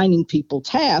was assigning people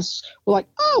tasks were like,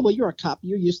 oh, well, you're a cop.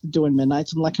 You're used to doing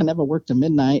midnights. I'm like, I never worked a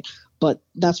midnight, but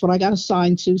that's what I got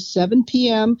assigned to, 7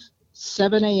 p.m.,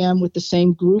 7 a.m. with the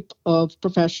same group of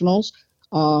professionals.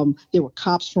 There were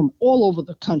cops from all over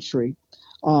the country.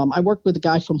 I worked with a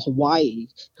guy from Hawaii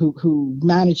who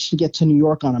managed to get to New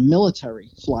York on a military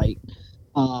flight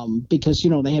because,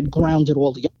 they had grounded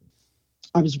all the.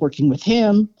 I was working with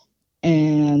him,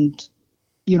 and,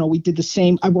 we did the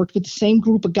same. I worked with the same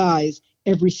group of guys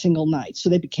every single night. So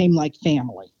they became like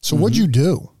family. So what'd you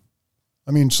do?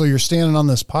 I mean, so you're standing on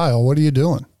this pile. What are you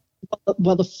doing?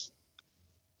 Well,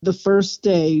 the first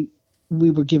day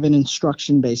we were given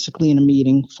instruction basically in a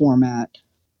meeting format.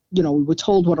 We were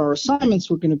told what our assignments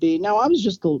were going to be. Now, I was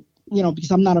just,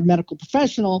 because I'm not a medical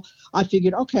professional, I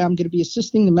figured, okay, I'm going to be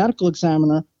assisting the medical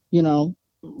examiner,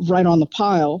 right on the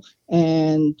pile.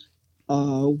 And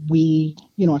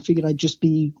I figured I'd just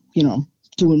be,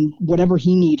 doing whatever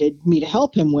he needed me to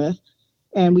help him with.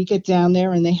 And we get down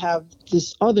there and they have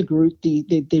this other group, they're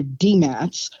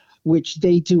DMATs, which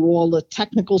they do all the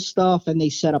technical stuff, and they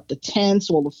set up the tents,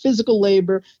 all the physical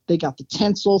labor. They got the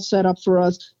tents all set up for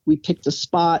us. We picked a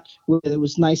spot where it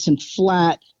was nice and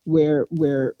flat, where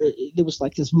there was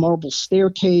like this marble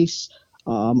staircase,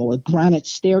 or a granite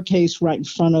staircase right in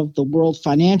front of the World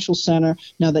Financial Center.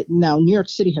 Now New York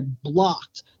City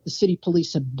the city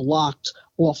police had blocked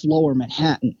off Lower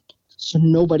Manhattan, so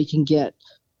nobody can get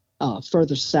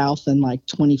further south than like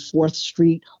 24th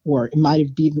Street, or it might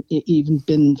have even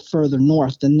been further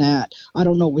north than that. I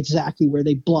don't know exactly where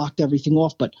they blocked everything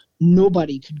off, but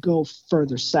nobody could go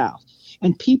further south.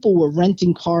 And people were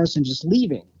renting cars and just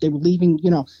leaving. They were leaving,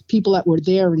 people that were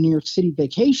there in New York City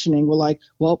vacationing were like,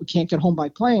 well, we can't get home by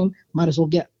plane. Might as well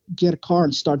get a car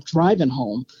and start driving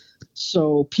home.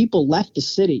 So people left the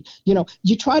city.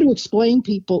 You try to explain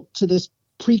people to this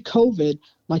pre-COVID,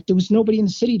 like there was nobody in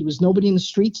the city, there was nobody in the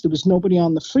streets, there was nobody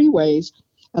on the freeways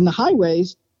and the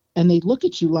highways, and they look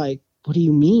at you like, what do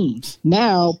you mean?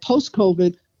 Now,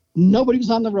 post-COVID, nobody was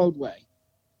on the roadway.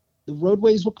 The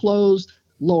roadways were closed.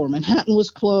 Lower Manhattan was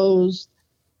closed.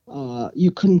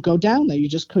 You couldn't go down there. You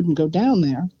just couldn't go down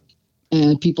there.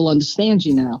 And people understand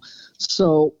you now.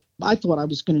 So I thought I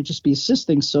was going to just be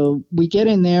assisting. So we get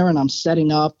in there and I'm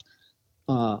setting up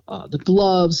the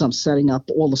gloves. I'm setting up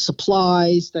all the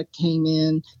supplies that came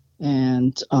in.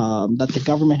 and that the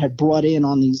government had brought in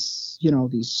on these,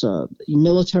 these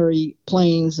military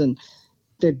planes, and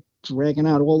they're dragging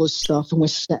out all this stuff, and we're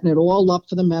setting it all up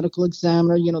for the medical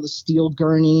examiner, the steel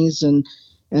gurneys and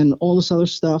all this other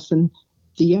stuff. And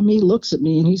the ME looks at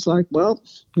me and he's like, well,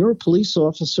 you're a police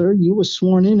officer. You were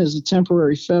sworn in as a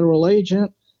temporary federal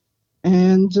agent.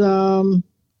 And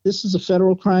this is a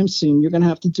federal crime scene. You're going to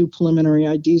have to do preliminary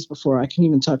IDs before I can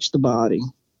even touch the body.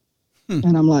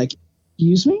 And I'm like,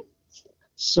 excuse me?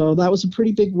 So that was a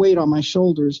pretty big weight on my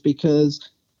shoulders because,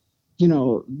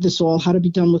 this all had to be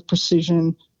done with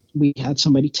precision. We had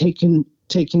somebody taking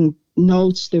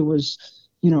notes. There was,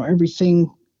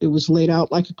 everything, it was laid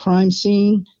out like a crime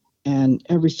scene, and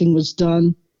everything was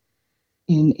done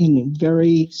in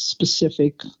very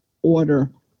specific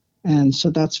order. And so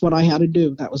that's what I had to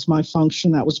do. That was my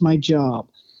function. That was my job.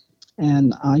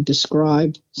 And I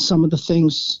described some of the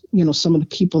things, some of the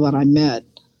people that I met,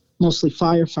 mostly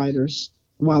firefighters,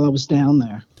 while I was down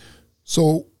there.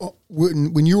 So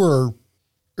when you were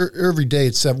every day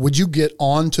at 7, would you get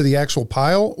onto the actual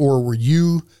pile, or were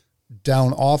you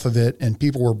down off of it and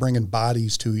people were bringing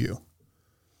bodies to you?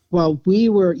 Well,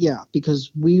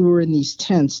 because we were in these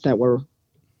tents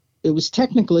it was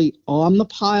technically on the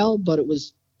pile, but it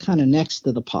was kind of next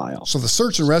to the pile. So the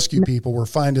search and rescue people were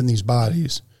finding these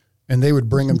bodies, and they would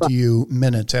bring them to you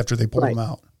minutes after they pulled them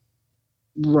out.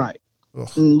 Right. Ugh.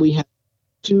 And we had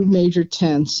 2 major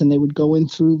tents, and they would go in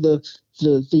through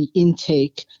the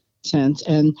intake tent,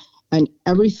 and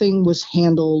everything was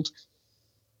handled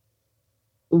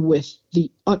with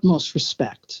the utmost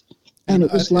respect. And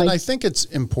it was and I think it's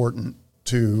important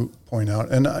to point out,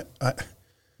 and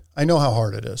I know how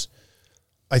hard it is.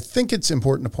 I think it's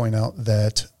important to point out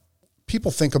that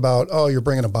people think about, oh, you're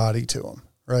bringing a body to them,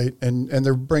 right? And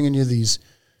they're bringing you these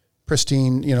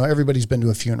pristine, everybody's been to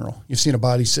a funeral. You've seen a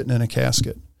body sitting in a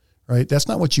casket, right? That's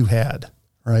not what you had,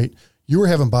 right? You were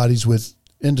having bodies with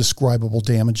indescribable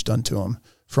damage done to them,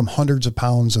 from hundreds of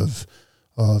pounds of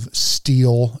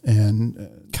steel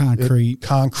and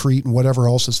concrete and whatever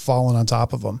else is falling on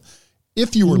top of them.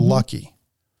 If you were lucky,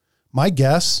 my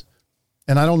guess,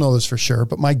 and I don't know this for sure,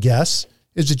 but my guess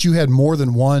is that you had more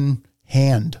than one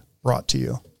hand brought to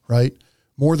you, right?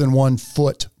 More than one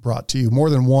foot brought to you, more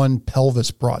than one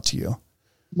pelvis brought to you.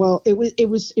 Well, it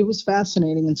was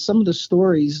fascinating. And some of the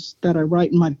stories that I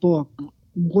write in my book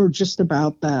were just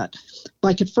about that.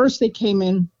 Like at first they came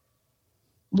in,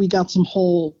 we got some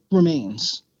whole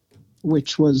remains,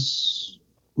 which was,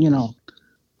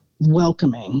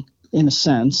 welcoming in a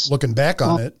sense. Looking back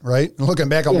on it, right? Looking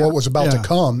back on what was about to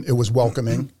come, it was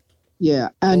welcoming. Yeah.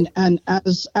 And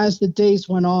as the days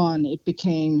went on, it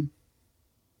became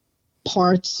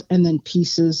parts and then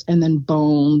pieces and then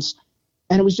bones.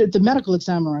 And it was just, the medical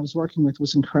examiner I was working with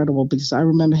was incredible, because I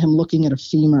remember him looking at a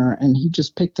femur and he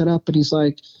just picked it up and he's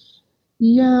like,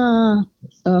 yeah,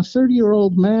 a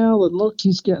 30-year-old male, and look, he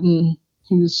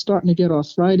was starting to get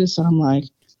arthritis. And I'm like,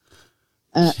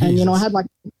 and I had like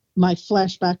my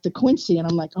flashback to Quincy, and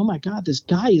I'm like, oh my God, this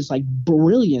guy is like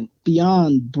brilliant,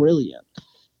 beyond brilliant.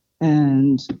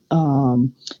 And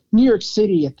New York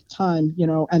City at the time,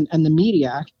 and the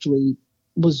media actually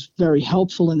was very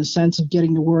helpful in the sense of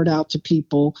getting the word out to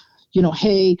people,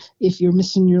 hey, if you're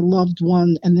missing your loved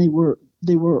one and they were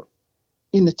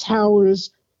in the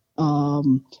towers,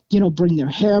 bring their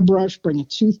hairbrush, bring a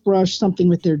toothbrush, something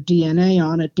with their DNA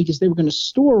on it, because they were going to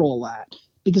store all that.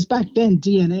 Because back then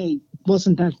DNA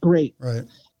wasn't that great. Right.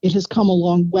 It has come a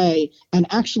long way. And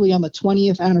actually on the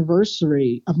 20th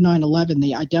anniversary of 9/11,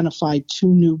 they identified 2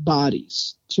 new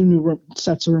bodies, 2 new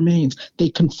sets of remains. They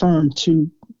confirmed 2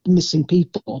 missing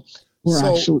people were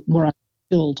actually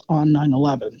killed on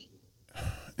 9/11.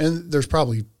 And there's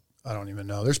probably, I don't even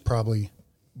know, there's probably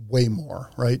way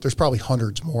more, right? There's probably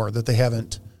hundreds more that they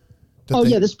haven't.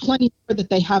 There's plenty more that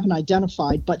they haven't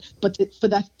identified, but for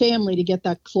that family to get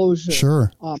that closure,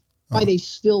 sure. Why they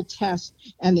still test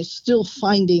and they're still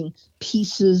finding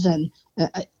pieces, and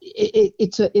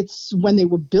it's when they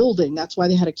were building. That's why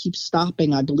they had to keep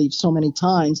stopping, I believe, so many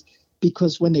times,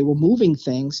 because when they were moving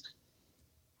things,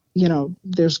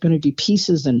 there's going to be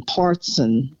pieces and parts,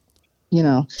 and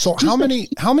So how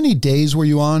many days were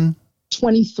you on?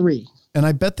 23. And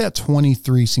I bet that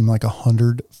 23 seemed like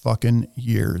 100 fucking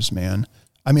years, man.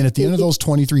 I mean, at the end of those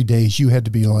 23 days, you had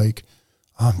to be like,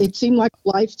 it seemed like a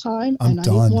lifetime. I'm and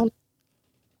done. I didn't want,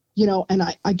 and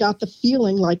I got the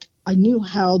feeling like I knew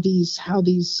how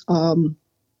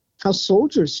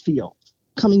soldiers feel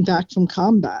coming back from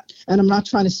combat. And I'm not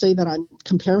trying to say that I'm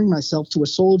comparing myself to a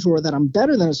soldier or that I'm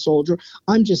better than a soldier.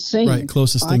 I'm just saying, right.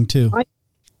 Closest thing too.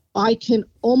 I can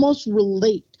almost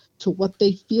relate to what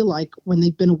they feel like when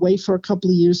they've been away for a couple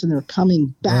of years and they're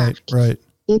coming back. Right.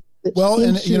 Well,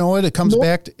 and you know what? It comes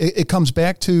back. It comes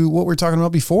back to what we were talking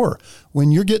about before.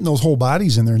 When you're getting those whole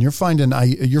bodies in there, and you're finding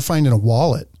a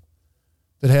wallet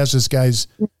that has this guy's,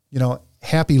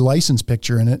 happy license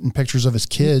picture in it, and pictures of his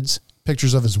kids,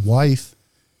 pictures of his wife.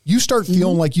 You start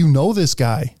feeling like this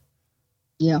guy.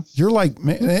 Yeah. You're like,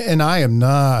 man, and I am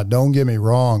not. Don't get me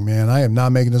wrong, man. I am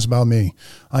not making this about me.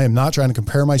 I am not trying to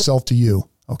compare myself to you.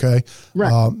 Okay.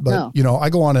 Right. But I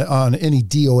go on any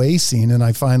DOA scene and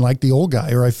I find like the old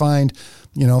guy, or I find,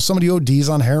 somebody ODs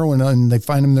on heroin and they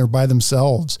find them there by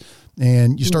themselves,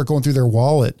 and you start going through their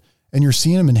wallet and you're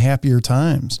seeing them in happier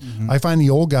times. Mm-hmm. I find the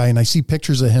old guy and I see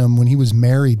pictures of him when he was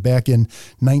married back in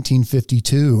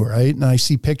 1952. Right. And I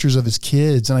see pictures of his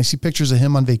kids and I see pictures of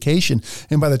him on vacation.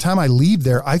 And by the time I leave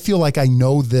there, I feel like I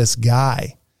know this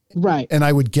guy. Right. And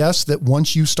I would guess that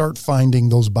once you start finding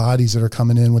those bodies that are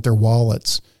coming in with their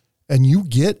wallets and you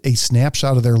get a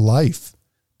snapshot of their life,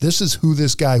 this is who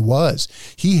this guy was.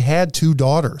 He had 2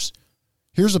 daughters.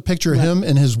 Here's a picture of him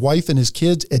and his wife and his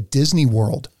kids at Disney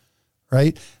World,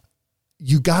 right?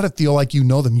 You got to feel like you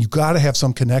know them. You got to have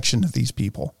some connection to these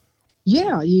people.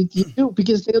 Yeah, you do,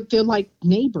 because they're like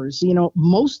neighbors.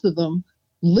 Most of them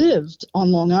lived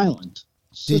on Long Island.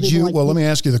 So let me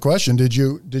ask you the question. Did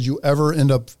you ever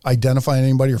end up identifying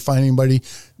anybody or finding anybody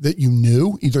that you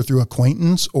knew, either through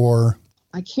acquaintance or?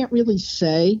 I can't really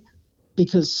say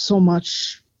because so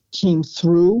much came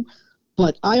through,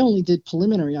 but I only did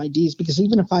preliminary IDs, because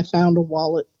even if I found a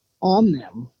wallet on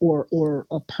them or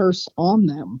a purse on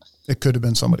them, it could have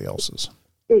been somebody else's.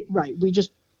 Right. We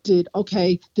just did,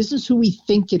 okay, this is who we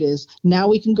think it is. Now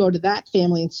we can go to that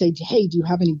family and say, hey, do you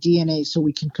have any DNA so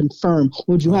we can confirm?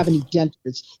 Or do you have any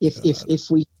dentures if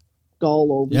we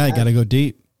go over? Yeah, you got to go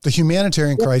deep. The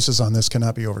humanitarian crisis on this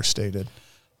cannot be overstated.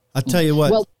 I'll tell you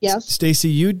what, well, yes. Stacey,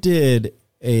 you did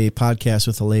a podcast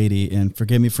with a lady, and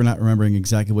forgive me for not remembering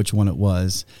exactly which one it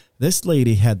was. This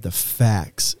lady had the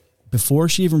facts. Before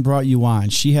she even brought you on,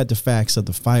 she had the facts of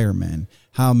the firemen,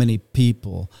 how many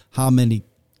people, how many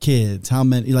kids, how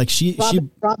many, like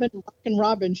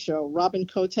Robin show, Robin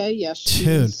Cote. Yes.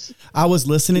 Dude, I was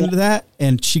listening to that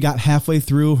and she got halfway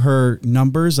through her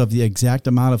numbers of the exact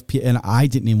amount of people, and I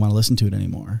didn't even want to listen to it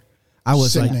anymore. I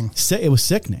was sickening. It was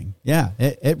sickening. Yeah.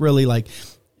 It really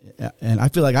and I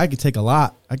feel like I could take a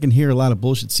lot. I can hear a lot of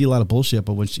bullshit, see a lot of bullshit.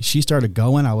 But when she started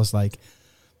going, I was like,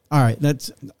 all right,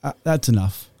 that's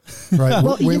enough. Right.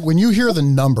 Well, when you hear the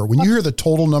number, when you hear the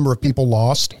total number of people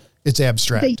lost, it's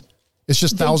abstract. It's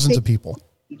just thousands of people.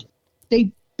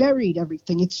 They buried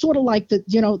everything. It's sort of like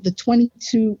the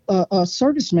 22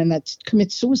 servicemen that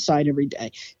commit suicide every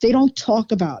day. They don't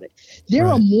talk about it. There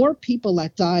are more people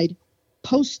that died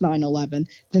post 9/11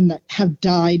 than that have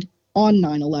died on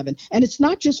 9/11. And it's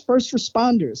not just first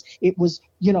responders. It was,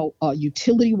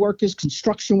 utility workers,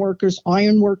 construction workers,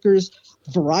 iron workers,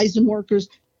 Verizon workers,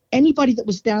 anybody that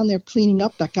was down there cleaning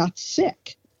up that got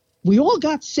sick. We all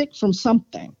got sick from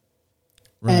something.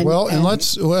 Right.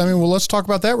 Let's talk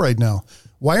about that right now.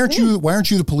 Why aren't you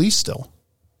the police still?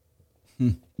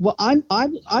 Well, I'm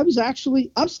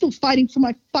still fighting for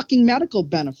my fucking medical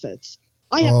benefits.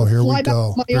 I have here we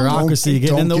go. Bureaucracy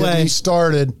getting in the way. Don't get me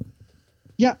started.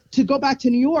 Yeah, to go back to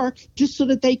New York just so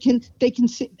that they can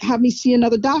have me see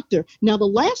another doctor. Now, the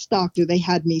last doctor they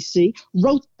had me see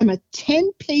wrote them a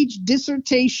 10-page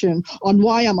dissertation on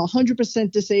why I'm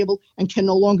 100% disabled and can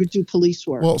no longer do police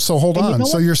work. Well, so hold on.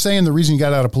 So you're saying the reason you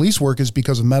got out of police work is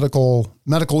because of medical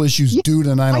issues due to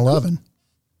 9/11?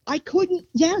 I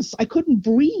couldn't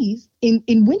breathe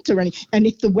in winter. And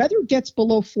if the weather gets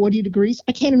below 40 degrees,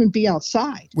 I can't even be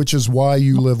outside. Which is why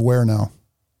you live where now?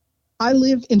 I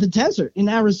live in the desert in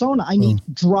Arizona. I need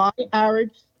dry, arid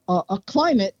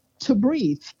climate to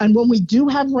breathe. And when we do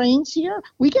have rains here,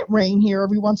 we get rain here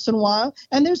every once in a while.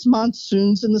 And there's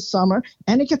monsoons in the summer,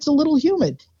 and it gets a little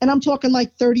humid. And I'm talking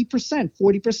like 30%,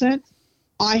 40%.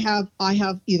 I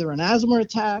have either an asthma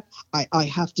attack, I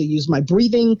have to use my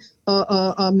breathing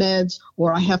meds,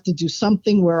 or I have to do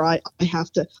something where I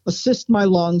have to assist my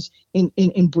lungs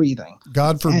in breathing.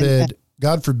 God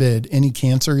forbid, any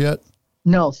cancer yet?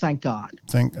 No, thank God.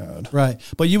 Thank God. Right.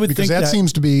 But you would because think that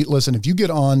seems to be, listen, if you get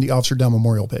on the Officer Down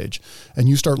Memorial page and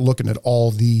you start looking at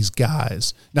all these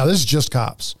guys, now this is just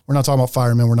cops. We're not talking about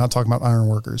firemen. We're not talking about iron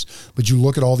workers, but you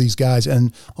look at all these guys,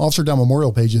 and Officer Down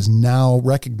Memorial page is now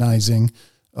recognizing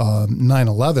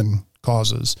 9/11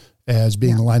 causes as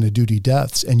being line of duty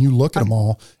deaths. And you look at them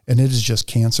all and it is just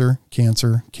cancer,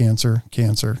 cancer, cancer,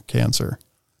 cancer, cancer.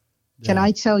 Can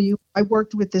I tell you, I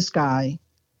worked with this guy.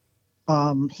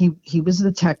 He was a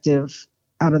detective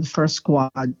out of the first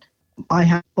squad. I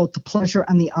had both the pleasure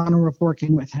and the honor of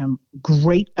working with him.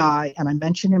 Great guy. And I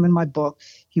mentioned him in my book.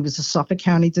 He was a Suffolk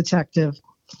County detective.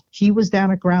 He was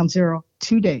down at Ground Zero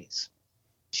 2 days.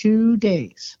 2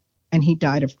 days. And he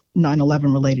died of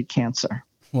 9/11 related cancer.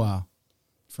 Wow.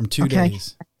 From 2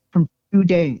 days. From 2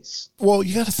 days. Well,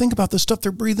 you got to think about the stuff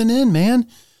they're breathing in, man.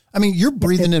 I mean, you're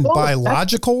breathing in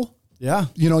biological. Yeah.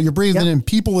 You know, you're breathing in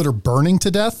people that are burning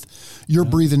to death. You're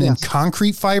breathing in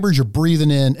concrete fibers. You're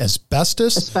breathing in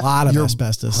asbestos. A lot of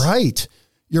asbestos. Right.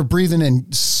 You're breathing in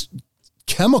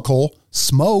chemical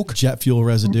smoke. Jet fuel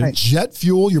residue. Right. Jet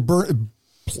fuel. You're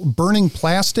burning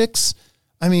plastics.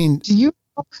 I mean. Do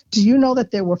you know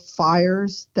that there were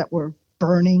fires that were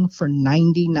burning for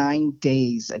 99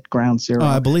 days at Ground Zero? Oh,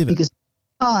 I believe it. Because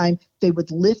at the time, they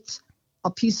would lift a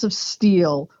piece of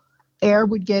steel, air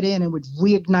would get in and would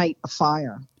reignite a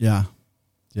fire. Yeah.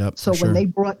 Yep. So when they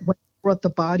brought the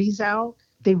bodies out,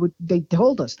 they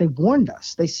told us, they warned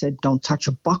us. They said, don't touch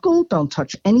a buckle, don't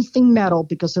touch anything metal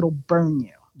because it'll burn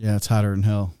you. Yeah, it's hotter than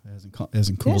hell. It hasn't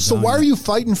cooled down. So why are you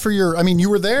fighting for your? I mean, you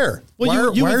were there.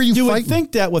 Well, why are you fighting? would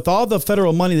think that with all the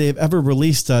federal money they've ever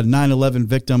released, 9/11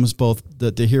 victims, both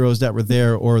the heroes that were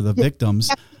there or the victims,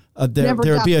 there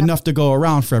would be enough to go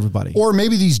around for everybody. Or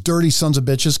maybe these dirty sons of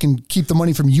bitches can keep the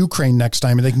money from Ukraine next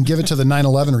time and they can give it to the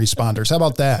 9/11 responders. How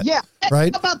about that? Yeah.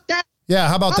 Right? How about that? Yeah.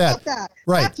 How about that?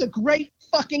 Right. That's a great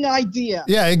fucking idea.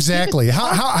 Yeah, exactly.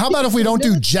 How about if we don't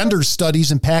do gender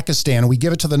studies in Pakistan and we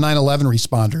give it to the 9/11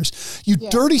 responders? You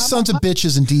dirty sons of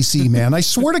bitches in D.C., man. I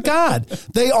swear to God,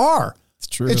 they are. It's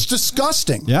true. It's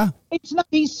disgusting. Yeah. It's not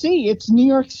D.C. It's New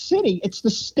York City. It's the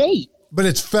state. But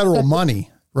it's federal money,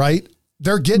 right?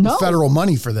 They're getting federal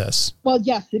money for this. Well,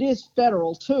 yes, it is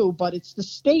federal too, but it's the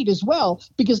state as well,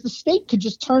 because the state could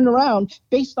just turn around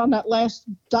based on that last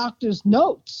doctor's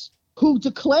notes who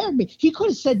declared me. He could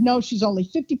have said, no, she's only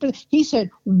 50%. He said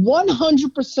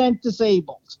 100%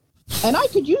 disabled. And I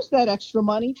could use that extra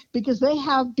money because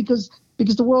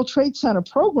because the World Trade Center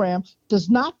program does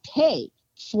not pay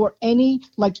for any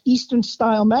like Eastern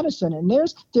style medicine. And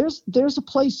there's a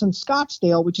place in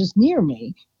Scottsdale, which is near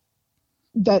me,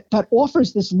 that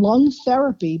offers this lung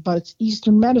therapy, but it's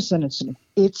Eastern medicine.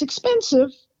 It's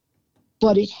expensive,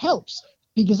 but it helps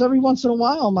because every once in a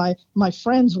while, my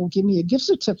friends will give me a gift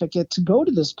certificate to go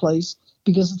to this place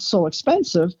because it's so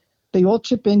expensive. They all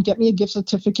chip in, get me a gift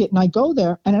certificate, and I go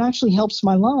there, and it actually helps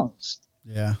my lungs.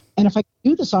 Yeah. And if I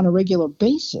do this on a regular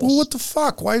basis. Well, what the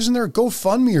fuck? Why isn't there a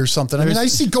GoFundMe or something? I mean, I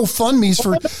see GoFundMes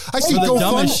for the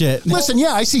dumbest shit. Listen,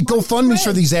 yeah, I see GoFundMes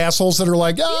for these assholes that are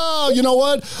like, oh, you know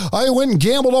what? I went and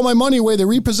gambled all my money away. They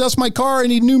repossessed my car. I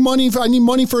need new money. I need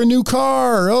money for a new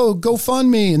car. Oh,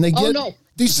 GoFundMe. And they get,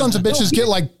 these sons of bitches get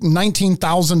like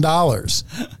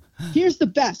 $19,000. Here's the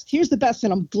best.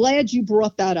 And I'm glad you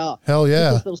brought that up. Hell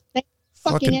yeah. Because those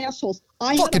fucking assholes.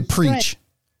 Fucking preach.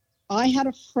 I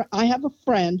have a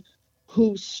friend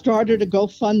who started a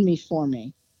GoFundMe for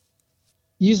me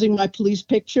using my police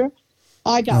picture.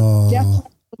 I got death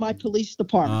from my police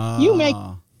department.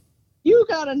 You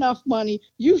got enough money.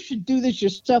 You should do this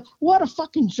yourself. What a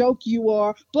fucking joke you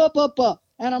are. Blah, blah, blah.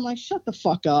 And I'm like, shut the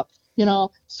fuck up. You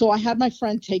know, so I had my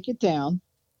friend take it down.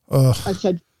 I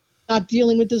said, not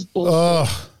dealing with this bullshit.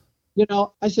 You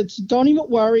know, I said, so don't even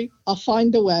worry. I'll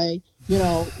find a way, you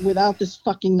know, without this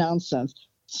fucking nonsense.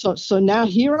 So now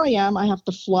here I am. I have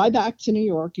to fly back to New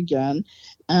York again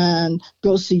and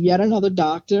go see yet another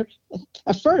doctor.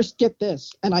 At first, get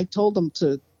this, and I told them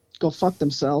to go fuck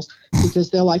themselves because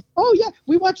they're like, oh, yeah,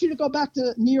 we want you to go back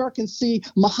to New York and see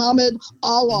Muhammad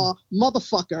Allah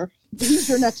motherfucker. He's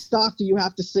your next doctor you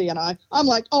have to see. And I'm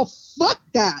like, oh, fuck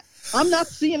that. I'm not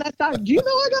seeing that doctor. Do you know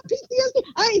I got PTSD?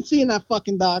 I ain't seeing that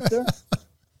fucking doctor.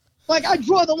 Like, I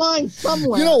draw the line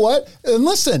somewhere. You know what? And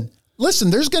listen,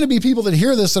 there's going to be people that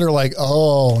hear this that are like,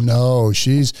 oh no,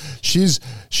 she's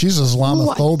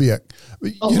Islamophobic.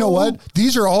 You know what?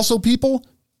 These are also people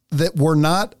that were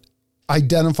not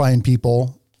identifying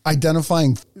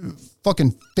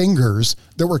fucking fingers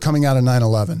that were coming out of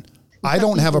 9/11. I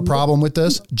don't have a problem with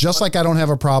this, just like I don't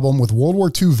have a problem with World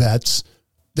War II vets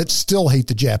that still hate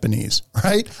the Japanese,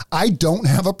 right? I don't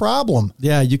have a problem.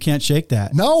 Yeah, you can't shake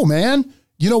that. No, man.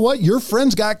 You know what? Your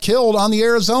friends got killed on the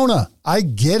Arizona. I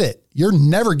get it. You're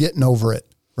never getting over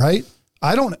it, right?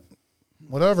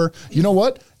 Whatever. You know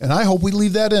what? And I hope we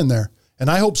leave that in there.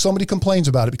 And I hope somebody complains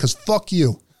about it because fuck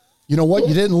you. You know what?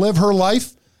 You didn't live her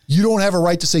life. You don't have a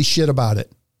right to say shit about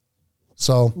it.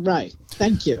 So. Right.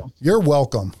 Thank you. You're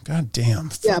welcome. God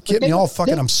damn. Get me all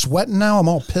fucking, I'm sweating now. I'm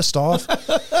all pissed off.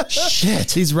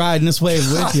 Shit. He's riding this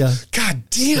wave with you. God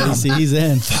damn. Stacey, he's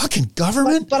in. Fucking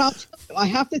government. But I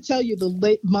have to tell you,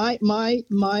 my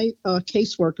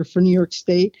caseworker for New York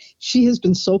State, she has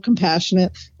been so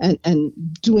compassionate and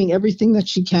doing everything that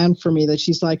she can for me, that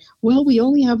she's like, well, we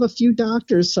only have a few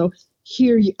doctors, so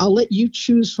here, I'll let you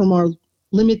choose from our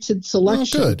limited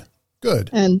selection. Oh, good.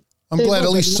 And I'm glad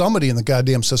at least somebody in the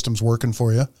goddamn system's working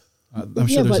for you. I'm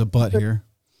sure there's a but here.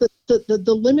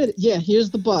 The limit, here's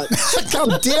the but.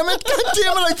 God damn it!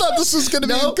 I thought this was going to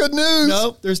be good news.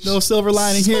 Nope, there's no silver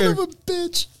lining here. Son of a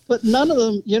bitch. But none of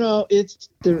them,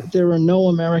 there are no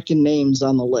American names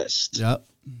on the list. Yep.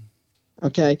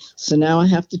 Okay, so now I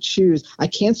have to choose. I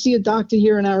can't see a doctor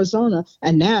here in Arizona,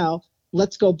 and now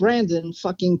let's go, Brandon.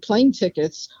 Fucking plane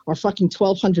tickets are fucking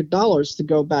 $1,200 to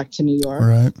go back to New York,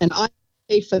 right? And I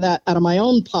pay for that out of my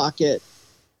own pocket.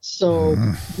 So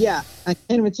I can't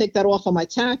even take that off on my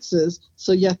taxes.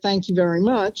 So thank you very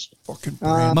much. Fucking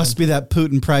must be that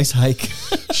Putin price hike.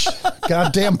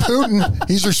 Goddamn Putin.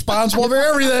 He's responsible for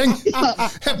everything.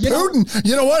 Putin.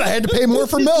 You know what? I had to pay more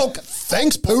for milk.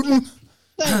 Thanks, Putin.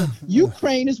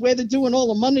 Ukraine is where they're doing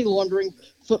all the money laundering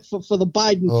for the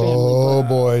Biden family. Oh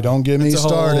boy, don't get me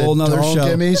started. Don't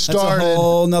get me started. That's a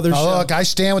whole nother show. Look, I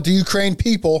stand with the Ukraine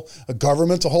people. A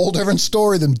government's a whole different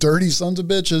story. Them dirty sons of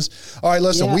bitches. All right,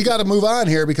 listen, we got to move on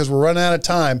here because we're running out of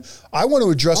time. I want to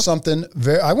address something.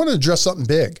 I want to address something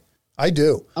big. I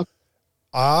do. Okay.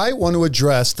 I want to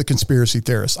address the conspiracy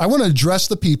theorists. I want to address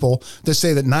the people that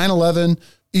say that 9/11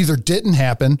 either didn't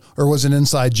happen or was an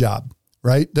inside job.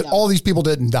 Right? That all these people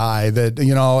didn't die, that,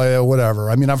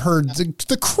 whatever. I mean, I've heard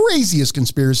the craziest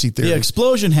conspiracy theory. The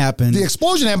explosion happened.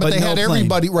 But they had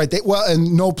everybody, right?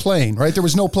 And no plane, right? There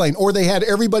was no plane. Or they had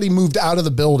everybody moved out of the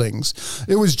buildings.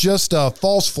 It was just a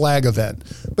false flag event.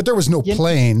 But there was no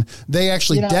plane. They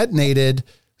actually detonated.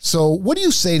 So what do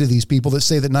you say to these people that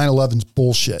say that 9/11's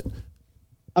bullshit?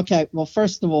 Okay, well,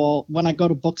 first of all, when I go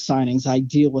to book signings, I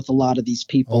deal with a lot of these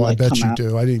people. Oh, I bet you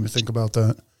do. I didn't even think about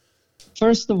that.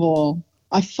 First of all,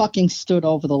 I fucking stood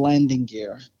over the landing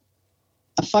gear.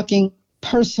 I fucking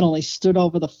personally stood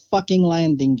over the fucking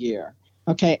landing gear.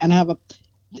 Okay, and I have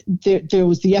there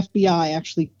was the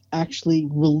FBI actually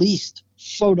released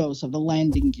photos of the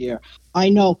landing gear. I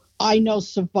know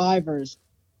survivors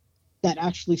that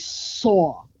actually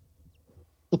saw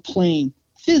the plane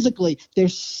physically.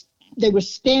 They were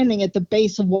standing at the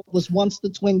base of what was once the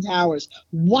Twin Towers,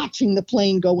 watching the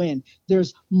plane go in.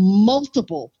 There's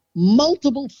multiple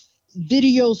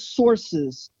video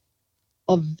sources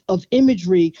of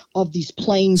imagery of these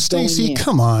planes. Stacey,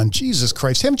 come on, Jesus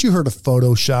Christ! Haven't you heard of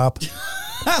Photoshop?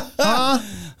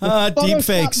 Deep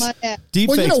fakes.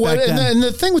 Well, you know what? And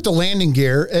the thing with the landing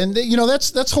gear, and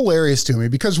that's hilarious to me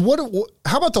because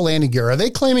how about the landing gear? Are they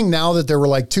claiming now that there were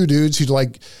like two dudes who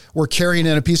were carrying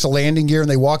in a piece of landing gear and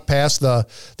they walked past the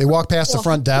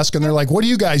front desk and they're like, "What are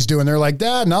you guys doing?" They're like,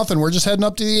 "Dad, nothing. We're just heading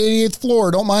up to the 88th floor.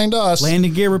 Don't mind us."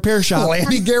 Landing gear repair shop.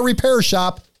 Landing gear repair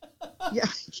shop. Yeah.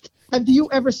 Have you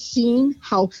ever seen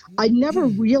how? I never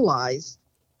realized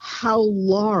how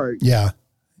large. Yeah.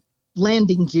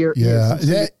 Landing gear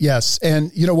is. Yes.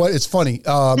 And you know what? It's funny.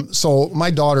 So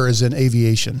my daughter is in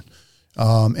aviation.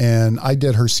 And I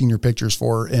did her senior pictures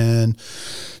for her, and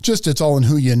just, it's all in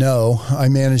who you know. I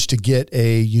managed to get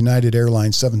a United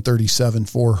Airlines 737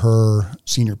 for her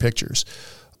senior pictures.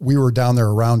 We were down there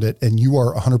around it, and you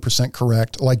are 100%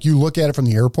 correct. Like, you look at it from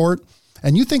the airport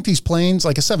and you think these planes,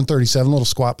 like a 737, little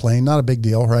squat plane, not a big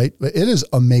deal, right? But it is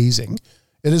amazing.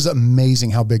 It is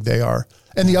amazing how big they are.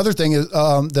 And the other thing is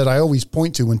that I always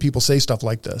point to when people say stuff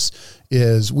like this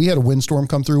is we had a windstorm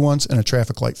come through once and a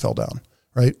traffic light fell down,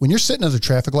 right? When you're sitting at a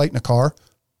traffic light in a car,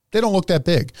 they don't look that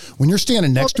big. When you're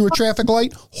standing next to a traffic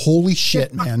light, holy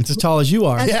shit, man. It's as tall as you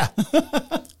are. Yeah.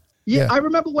 Yeah, I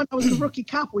remember when I was a rookie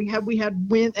cop, we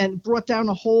had wind and brought down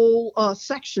a whole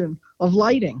section of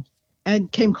lighting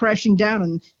and came crashing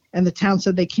down, and the town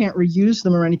said they can't reuse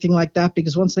them or anything like that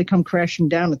because once they come crashing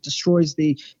down, it destroys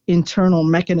the internal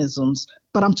mechanisms.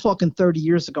 But I'm talking 30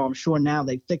 years ago. I'm sure now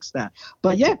they fixed that.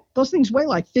 But yeah, those things weigh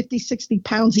like 50, 60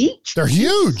 pounds each. They're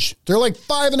huge. They're like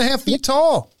 5.5 feet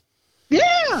tall.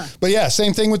 Yeah. But yeah,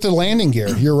 same thing with the landing gear.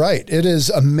 You're right. It is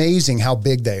amazing how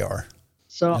big they are.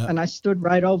 So, and I stood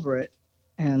right over it.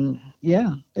 And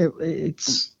yeah,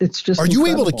 it's just. Are you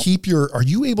able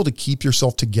to keep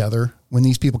yourself together when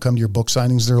these people come to your book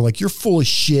signings? They're like, "You're full of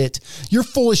shit. You're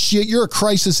full of shit. You're a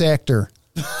crisis actor."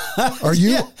 Are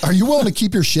you willing to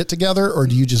keep your shit together, or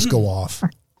do you just go off?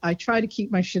 I try to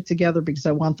keep my shit together because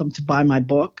I want them to buy my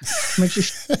book. Make your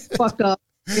fuck up.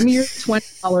 Give me your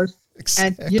 $20.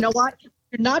 Exactly. And you know what?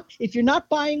 If you're not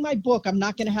buying my book, I'm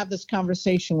not going to have this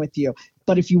conversation with you.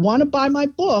 But if you want to buy my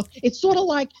book, it's sort of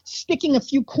like sticking a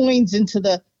few coins into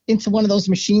the into one of those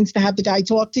machines to have the guy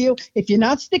talk to you. If you're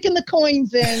not sticking the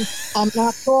coins in, I'm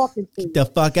not talking to you. Get the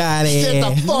fuck out of here.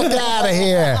 Get the fuck out of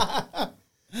here.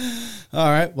 All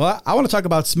right. Well, I want to talk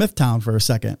about Smithtown for a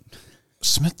second.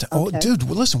 Smithtown. Oh, dude,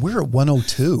 listen, we're at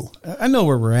 102. I know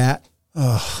where we're at.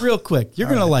 Real quick. You're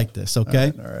going to like this,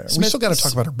 okay? All right. We still got to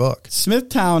talk about her book.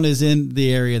 Smithtown is in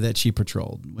the area that she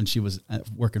patrolled when she was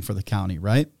working for the county,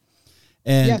 right?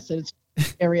 And yes, it's an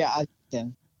area I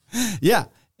in. Yeah.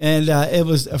 And it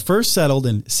was first settled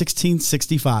in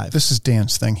 1665. This is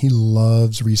Dan's thing. He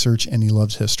loves research and he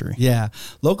loves history. Yeah.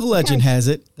 Local legend has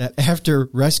it that after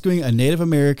rescuing a Native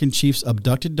American chief's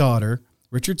abducted daughter,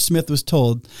 Richard Smith was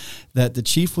told that the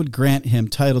chief would grant him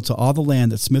title to all the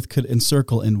land that Smith could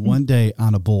encircle in one day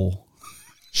on a bull.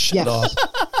 Shut up.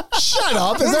 Shut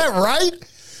up. Is that right?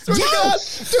 Dude,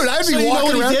 I'd be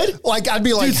walking around. Like, I'd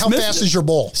be like, dude, how fast is your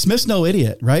bull? Smith's no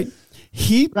idiot, right?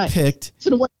 He picked...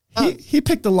 He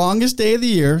picked the longest day of the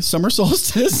year, summer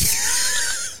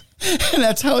solstice, and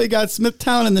that's how he got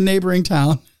Smithtown in the neighboring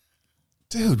town.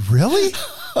 Dude, really?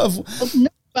 No,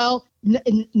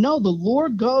 the lore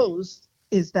goes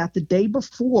is that the day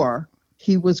before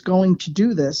he was going to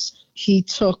do this, he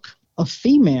took a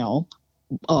female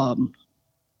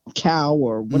cow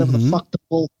or whatever the fuck the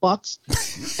bull fucks,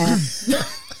 and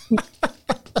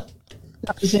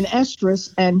that was in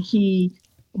estrus, and he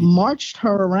marched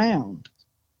her around.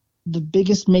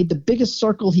 Made the biggest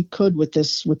circle he could with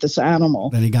this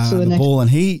animal. Then he got on the bull in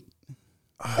heat.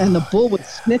 And the bull would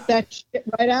snip that shit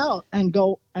right out and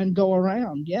go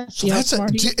around. Yes. So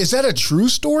is that a true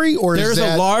story, or there's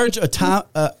a large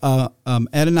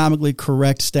anatomically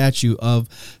correct statue of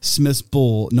Smith's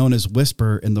bull known as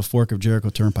Whisper in the Fork of Jericho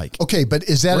Turnpike? Okay, but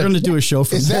is that we're going to do a show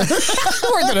from there?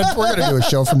 we're gonna do a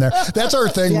show from there. That's our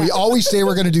thing. Yeah. We always say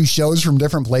we're going to do shows from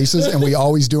different places, and we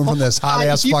always do them from this hot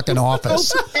ass fucking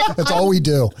office. That's all we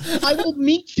do. I will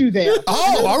meet you there.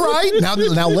 Oh, all right. Now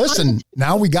listen.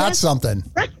 Now we got something.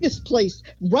 Breakfast place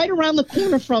right around the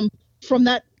corner from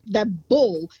that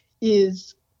bull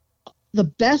is the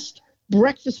best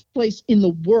breakfast place in the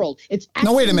world. It's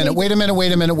no, wait a minute.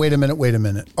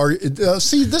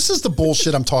 See, this is the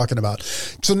bullshit I'm talking about.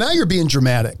 So now you're being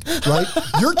dramatic, right?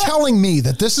 You're telling me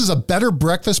that this is a better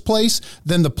breakfast place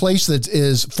than the place that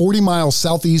is 40 miles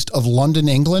southeast of London,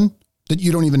 England, that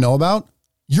you don't even know about?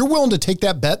 You're willing to take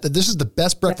that bet that this is the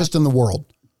best breakfast in the world?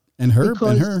 And her.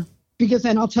 Because,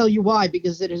 and I'll tell you why,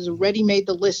 because it has already made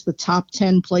the list, the top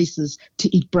 10 places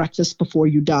to eat breakfast before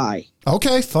you die.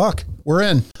 Okay, fuck. We're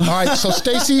in. All right. So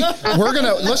Stacey, we're going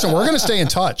to stay in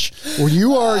touch. Well,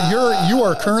 you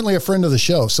are currently a friend of the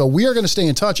show. So we are going to stay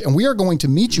in touch, and we are going to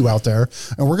meet you out there,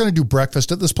 and we're going to do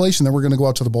breakfast at this place, and then we're going to go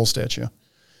out to the bull statue.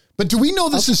 But do we know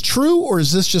this is true, or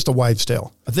is this just a wives'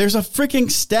 tale? There's a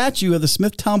freaking statue of the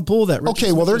Smithtown bull that...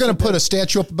 Okay, well, they're going to put a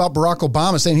statue up about Barack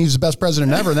Obama saying he's the best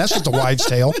president ever, and that's just a wives'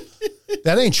 tale.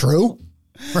 That ain't true,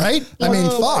 right? I mean,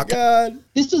 fuck. God.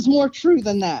 This is more true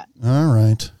than that. All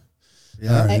right.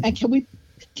 Yeah. All right. And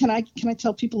can I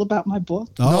tell people about my book?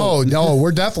 No,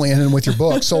 we're definitely in with your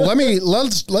book. So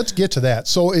let's get to that.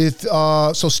 So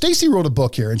so Stacey wrote a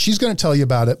book here, and she's going to tell you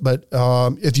about it. But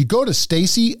if you go to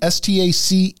Stacey,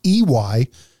 Stacey,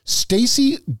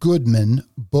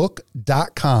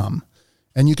 StaceyGoodmanBook.com,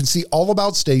 and you can see all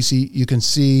about Stacey. You can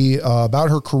see about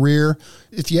her career.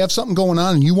 If you have something going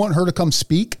on and you want her to come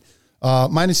speak,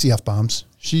 minus the F-bombs,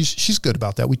 she's good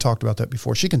about that. We talked about that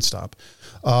before. She can stop.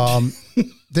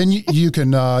 Then you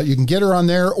can get her on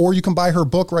there, or you can buy her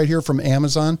book right here from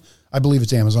Amazon. I believe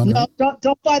it's Amazon. No, right?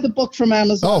 don't buy the book from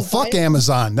Amazon. Oh, fuck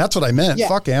Amazon. That's what I meant. Yeah.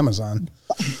 Fuck Amazon.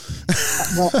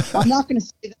 Well, I'm not going to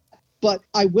say that, but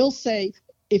I will say,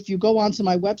 if you go onto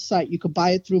my website, you could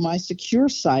buy it through my secure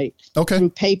site,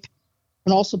 through PayPal,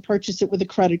 and also purchase it with a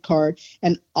credit card.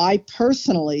 And I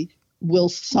personally will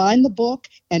sign the book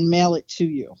and mail it to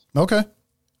you. Okay.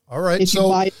 All right.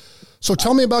 So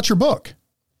tell me about your book.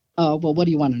 Well, what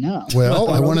do you want to know?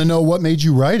 Well, I want to know what made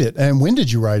you write it, and when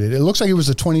did you write it? It looks like it was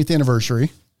the 20th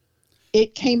anniversary.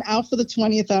 It came out for the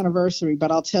 20th anniversary,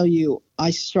 but I'll tell you,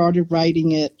 I started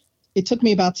writing it. It took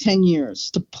me about 10 years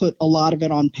to put a lot of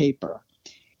it on paper.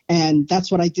 And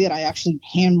that's what I did. I actually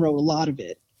hand wrote a lot of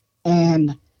it,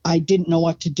 and I didn't know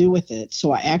what to do with it.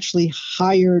 So I actually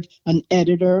hired an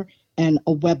editor and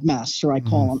a webmaster, I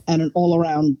call him, and an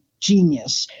all-around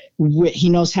genius. He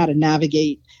knows how to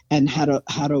navigate and how to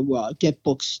get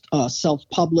books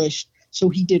self-published. So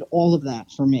he did all of that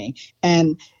for me.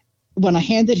 And when I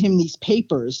handed him these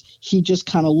papers, he just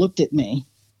kind of looked at me.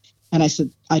 And I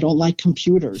said, I don't like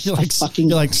computers. You're like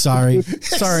sorry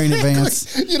in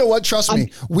advance. You know what? Trust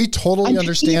me. We totally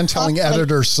understand telling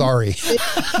editors sorry.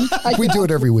 We do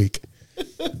it every week.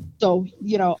 So,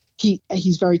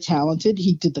 he's very talented.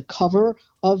 He did the cover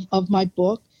of my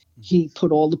book. He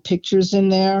put all the pictures in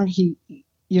there.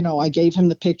 I gave him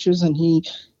the pictures and he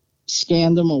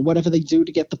scanned them or whatever they do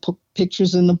to get the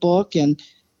pictures in the book. And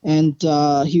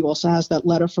he also has that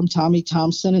letter from Tommy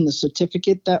Thompson and the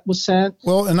certificate that was sent.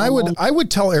 Well, and I would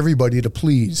tell everybody to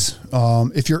please,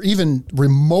 if you're even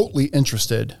remotely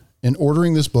interested in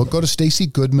ordering this book, go to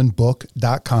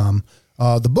StaceyGoodmanBook.com.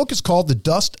 The book is called The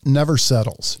Dust Never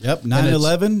Settles. Yep,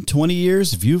 9/11, 20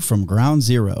 years, view from ground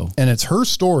zero. And it's her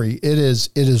story. It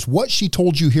is what she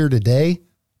told you here today,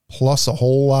 plus a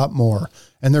whole lot more.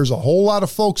 And there's a whole lot of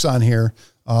folks on here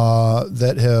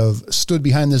that have stood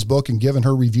behind this book and given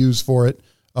her reviews for it.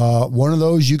 One of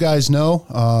those you guys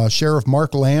know, Sheriff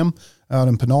Mark Lamb out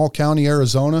in Pinal County,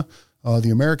 Arizona, the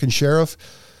American Sheriff.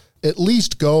 At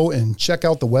least go and check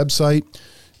out the website.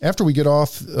 After we get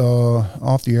off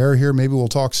the air here, maybe we'll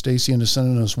talk Stacey into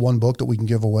sending us one book that we can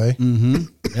give away. Mm-hmm.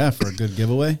 Yeah, for a good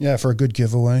giveaway. Yeah, for a good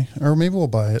giveaway. Or maybe we'll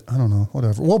buy it. I don't know.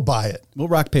 Whatever. We'll buy it. We'll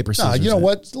rock, paper, scissors. You know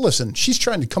what? Listen, she's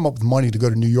trying to come up with money to go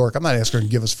to New York. I'm not asking her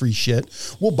to give us free shit.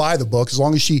 We'll buy the book as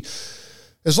long as she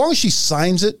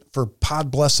signs it for Pod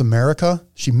Bless America.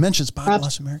 She mentions Pod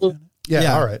Bless America.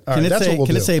 Yeah, all right. Can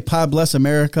it say "God Bless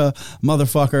America,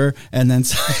 motherfucker," and then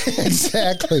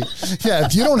exactly? Yeah,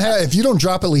 if you don't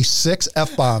drop at least 6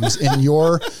 F-bombs in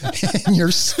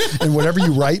whatever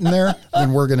you write in there,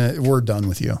 then we're done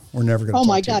with you. We're never gonna. Oh talk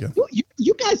my to God,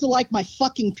 you guys are like my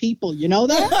fucking people. You know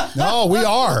that? No, we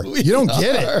are. You don't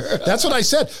get it. That's what I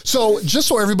said. So just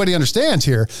so everybody understands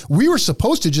here, we were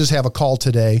supposed to just have a call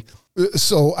today.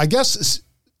 So I guess.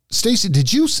 Stacey,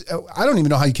 I don't even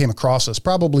know how you came across us,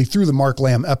 probably through the Mark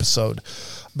Lamb episode,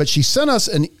 but she sent us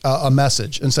a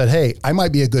message and said, hey, I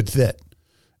might be a good fit.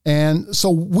 And so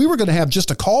we were going to have just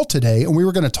a call today and we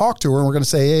were going to talk to her and we're going to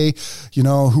say, hey,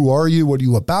 who are you? What are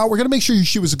you about? We're going to make sure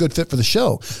she was a good fit for the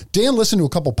show. Dan listened to a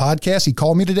couple podcasts. He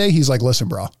called me today. He's like, listen,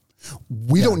 bro.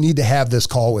 We don't need to have this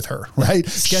call with her, right?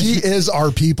 She is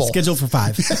our people. Scheduled for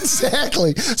 5.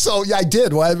 Exactly. So yeah, I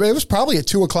did. Well, it was probably at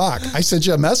 2:00. I sent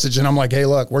you a message and I'm like, hey,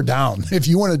 look, we're down if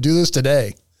you want to do this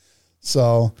today.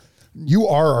 So you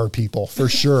are our people for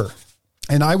sure.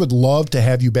 And I would love to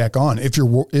have you back on if you're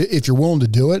willing to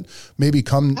do it. Maybe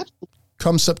come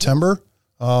September,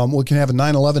 we can have a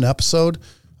 9/11 episode.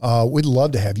 We'd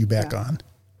love to have you back on.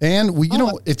 And when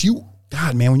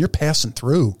you're passing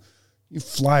through, you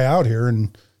fly out here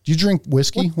and do you drink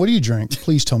whiskey? What do you drink?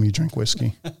 Please tell me you drink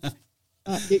whiskey.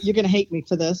 You're going to hate me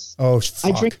for this. Oh,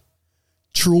 fuck. I drink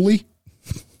Truly.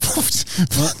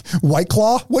 White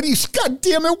Claw. What do you, God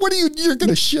damn it. You're going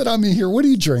to shit on me here. What do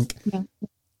you drink?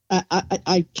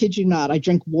 I kid you not. I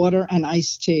drink water and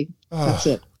iced tea. That's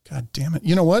it. God damn it.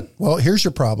 You know what? Well, here's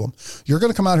your problem. You're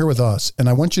going to come out here with us, and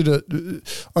I want you to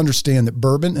understand that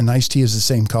bourbon and iced tea is the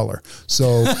same color.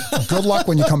 So good luck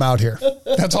when you come out here.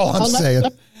 That's all I'm saying.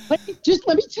 Let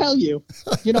me tell you,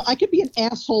 I could be an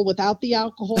asshole without the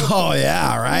alcohol. Oh,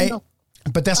 yeah, right?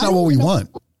 But that's not what we want.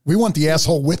 We want the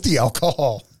asshole with the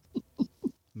alcohol.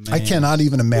 Man. I cannot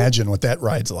even imagine what that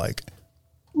ride's like.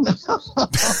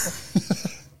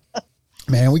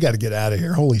 Man, we got to get out of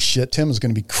here. Holy shit. Tim is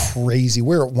going to be crazy.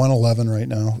 We're at 111 right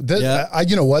now.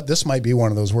 You know what? This might be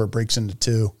one of those where it breaks into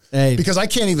 2. Hey. Because I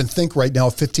can't even think right now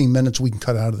 15 minutes we can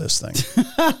cut out of this thing.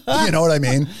 You know what I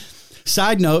mean?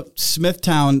 Side note,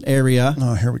 Smithtown area.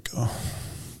 Oh, here we go.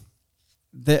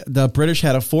 The British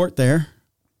had a fort there.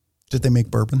 Did they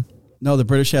make bourbon? No, the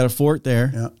British had a fort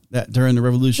there. Yeah. That during the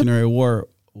Revolutionary War,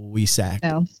 we sacked.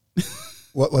 No.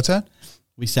 What's that?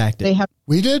 We sacked it.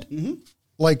 We did? Mm-hmm.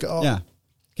 Yeah.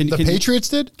 The Patriots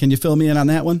did? Can you fill me in on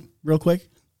that one real quick?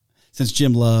 Since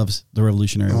Jim loves the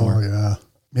Revolutionary War. Oh, yeah.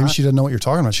 Maybe she doesn't know what you're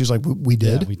talking about. She's like, we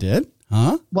did? Yeah, we did?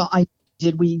 Huh? Well, I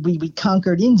did. We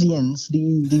conquered Indians.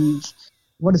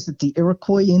 What is it? The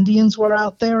Iroquois Indians were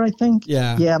out there, I think.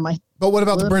 Yeah. Yeah. But what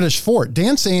about the British fort?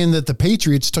 Dan's saying that the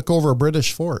Patriots took over a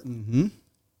British fort in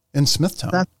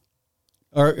Smithtown.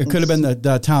 Or it could have been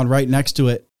the town right next to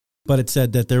it. But it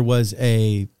said that there was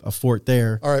a fort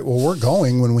there. All right. Well, we're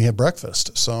going when we have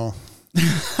breakfast. So you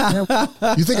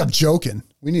think I'm joking?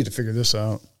 We need to figure this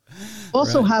out.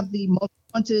 Also have the most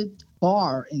haunted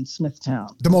bar in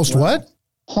Smithtown. The most what?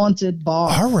 Haunted bar.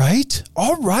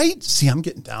 All right. See, I'm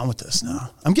getting down with this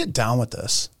now. I'm getting down with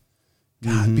this.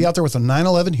 God, be out there with a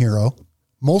 9/11 hero,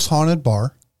 most haunted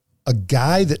bar, a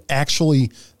guy that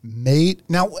actually made.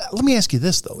 Now, let me ask you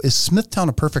this, though. Is Smithtown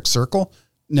a perfect circle?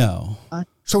 No.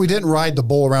 So he didn't ride the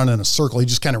bull around in a circle. He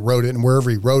just kind of rode it, and wherever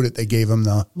he rode it, they gave him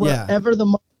the... Wherever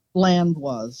the land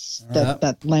was,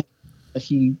 that land that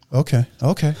he... Okay.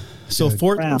 So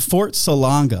Fort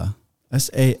Salonga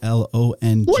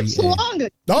Salonga. Fort Salonga.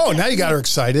 Oh, now you got her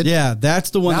excited. Yeah, that's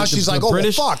the one. Now that she's the like, oh,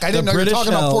 British, fuck. I didn't know you were British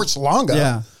talking about Fort Salonga.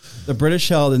 Yeah, the British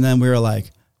held, and then we were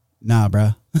like, nah,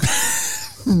 bruh.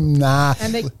 Nah.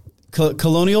 And they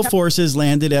Colonial forces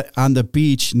landed on the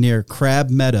beach near Crab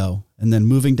Meadow, and then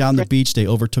moving down the beach, they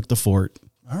overtook the fort.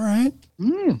 All right.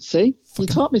 see, you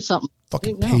taught me something.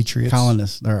 Fucking I didn't know. patriots.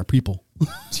 Colonists, there are people.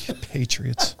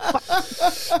 Patriots.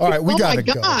 All right, we gotta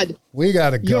go. God. We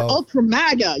gotta go. You're ultra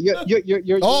MAGA.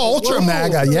 You're ultra whoa.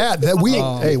 MAGA. Yeah,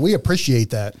 hey, we appreciate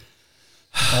that.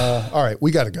 All right,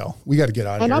 we gotta go. We gotta get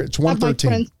out of And here. I'll It's have my 1:13.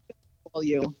 friend call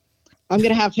you. I'm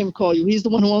going to have him call you. He's the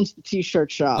one who owns the T-shirt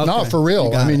shop. Okay. No, for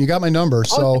real. I mean, you got my number.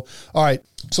 So, all right.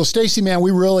 So, Stacey, man,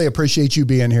 we really appreciate you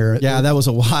being here. Yeah, that was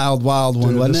a wild one,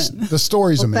 Dude, wasn't it? The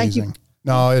story's Well, thank you. amazing.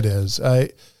 No, it is.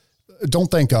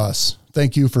 Don't thank us.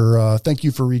 Thank you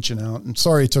for reaching out. And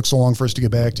sorry it took so long for us to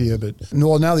get back to you, but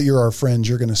well, now that you're our friends,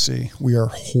 you're going to see we are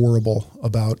horrible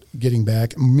about getting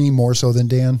back. Me more so than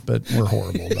Dan, but we're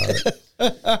horrible about it.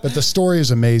 But the story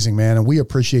is amazing, man, and we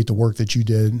appreciate the work that you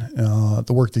did,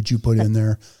 the work that you put in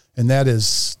there, and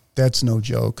that's no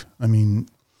joke. I mean,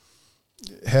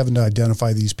 having to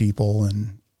identify these people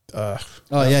and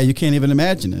yeah, you can't even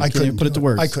imagine it. I couldn't even put it to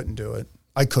words. I couldn't do it.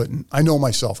 I couldn't. I know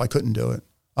myself. I couldn't do it.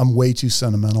 I'm way too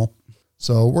sentimental.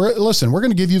 So we're going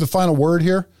to give you the final word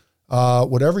here.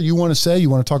 Whatever you want to say, you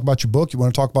want to talk about your book, you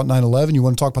want to talk about 9/11, you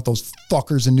want to talk about those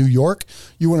fuckers in New York,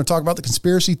 you want to talk about the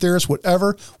conspiracy theorists,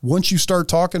 whatever. Once you start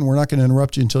talking, we're not going to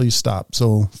interrupt you until you stop.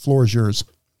 So floor is yours.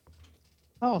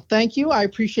 Oh, thank you. I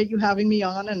appreciate you having me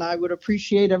on, and I would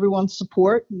appreciate everyone's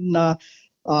support in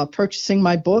purchasing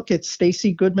my book. It's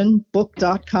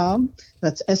StaceyGoodmanBook.com.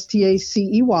 That's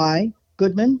STACEY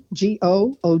Goodman,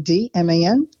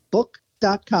 GOODMAN,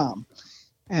 book.com.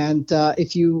 And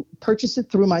if you purchase it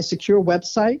through my secure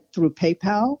website, through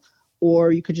PayPal,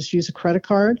 or you could just use a credit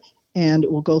card, and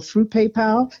it will go through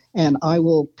PayPal, and I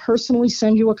will personally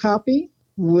send you a copy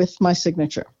with my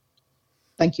signature.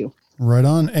 Thank you. Right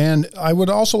on. And I would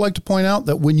also like to point out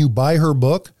that when you buy her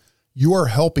book, you are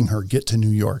helping her get to New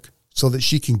York so that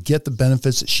she can get the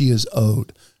benefits that she is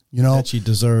owed. You know, that she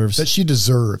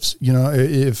deserves. You know,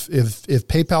 if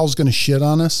PayPal is going to shit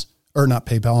on us, or not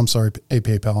PayPal, I'm sorry,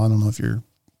 PayPal. I don't know if you're,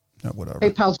 whatever.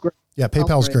 PayPal's great. Yeah,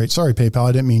 PayPal's great. Sorry, PayPal.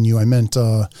 I didn't mean you. I meant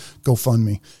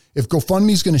GoFundMe. If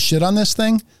GoFundMe is going to shit on this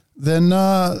thing, then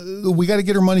we got to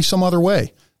get her money some other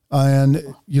way. And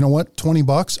you know what?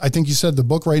 $20. I think you said the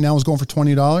book right now is going for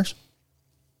 $20.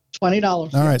 $20. All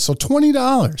right. So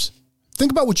 $20.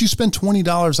 Think about what you spend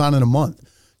 $20 on in a month.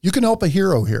 You can help a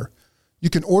hero here. You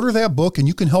can order that book and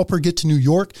you can help her get to New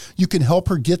York. You can help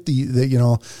her get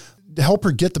help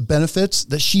her get the benefits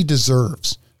that she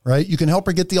deserves, right? You can help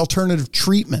her get the alternative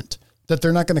treatment that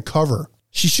they're not going to cover.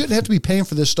 She shouldn't have to be paying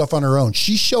for this stuff on her own.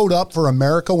 She showed up for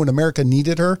America when America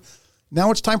needed her. Now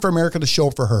it's time for America to show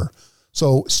up for her.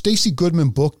 So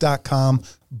StaceyGoodmanBook.com,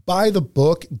 buy the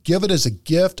book, give it as a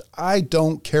gift. I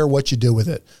don't care what you do with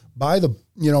it. Buy the,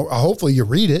 hopefully you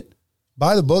read it.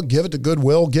 Buy the book, give it to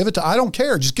Goodwill, I don't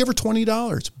care. Just give her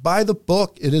 $20. Buy the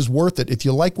book. It is worth it. If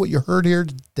you like what you heard here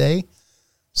today,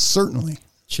 certainly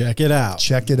check it out.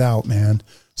 Check it out, man.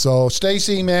 So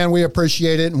Stacey, man, we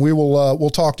appreciate it. And we will,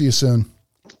 we'll talk to you soon.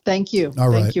 Thank you. All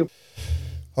right. Thank you.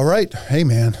 All right. Hey,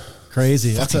 man.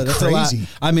 Crazy. That's crazy. A lot.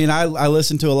 I mean, I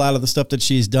listened to a lot of the stuff that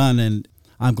she's done, and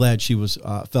I'm glad she was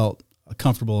felt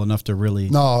comfortable enough to really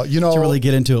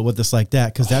get into it with us like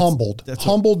that, because humbled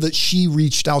that she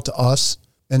reached out to us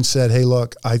and said, hey,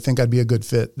 look, I think I'd be a good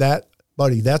fit. That's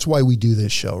why we do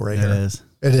this show right here.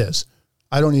 It is.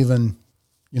 I don't even,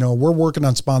 we're working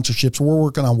on sponsorships. We're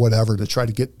working on whatever to try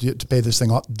to get to pay this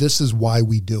thing off. This is why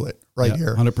we do it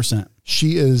here. 100%.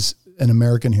 She is an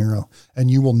American hero, and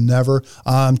you will never,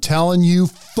 I'm telling you,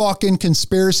 fucking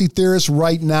conspiracy theorists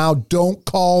right now, don't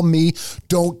call me,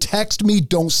 don't text me,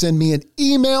 don't send me an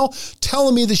email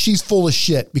telling me that she's full of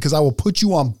shit, because I will put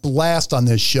you on blast on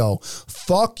this show.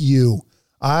 Fuck you.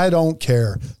 I don't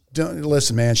care.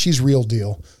 Listen, man, she's real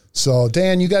deal. So,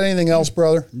 Dan, you got anything else,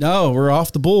 brother? No, we're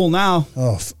off the bull now.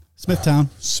 Oh, Smithtown.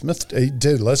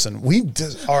 Dude, listen,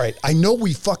 all right. I know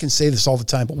we fucking say this all the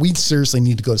time, but we seriously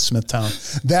need to go to Smithtown.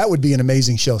 That would be an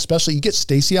amazing show, especially you get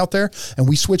Stacey out there and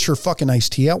we switch her fucking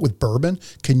iced tea out with bourbon.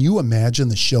 Can you imagine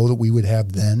the show that we would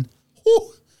have then?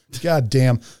 Whew, God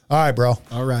damn. All right, bro.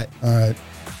 All right.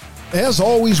 As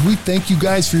always, we thank you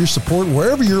guys for your support.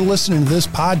 Wherever you're listening to this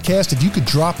podcast, if you could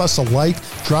drop us a like,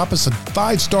 drop us a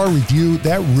 5-star review,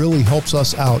 that really helps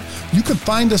us out. You can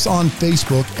find us on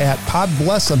Facebook at Pod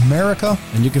Bless America.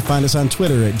 And you can find us on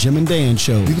Twitter at Jim and Dan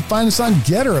Show. You can find us on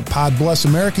Getter at Pod Bless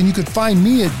America. And you can find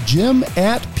me at Jim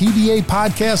at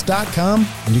PBApodcast.com.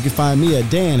 And you can find me at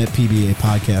Dan at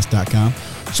PBApodcast.com.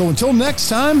 So until next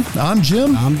time, I'm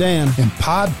Jim. I'm Dan. And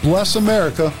Pod Bless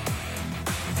America.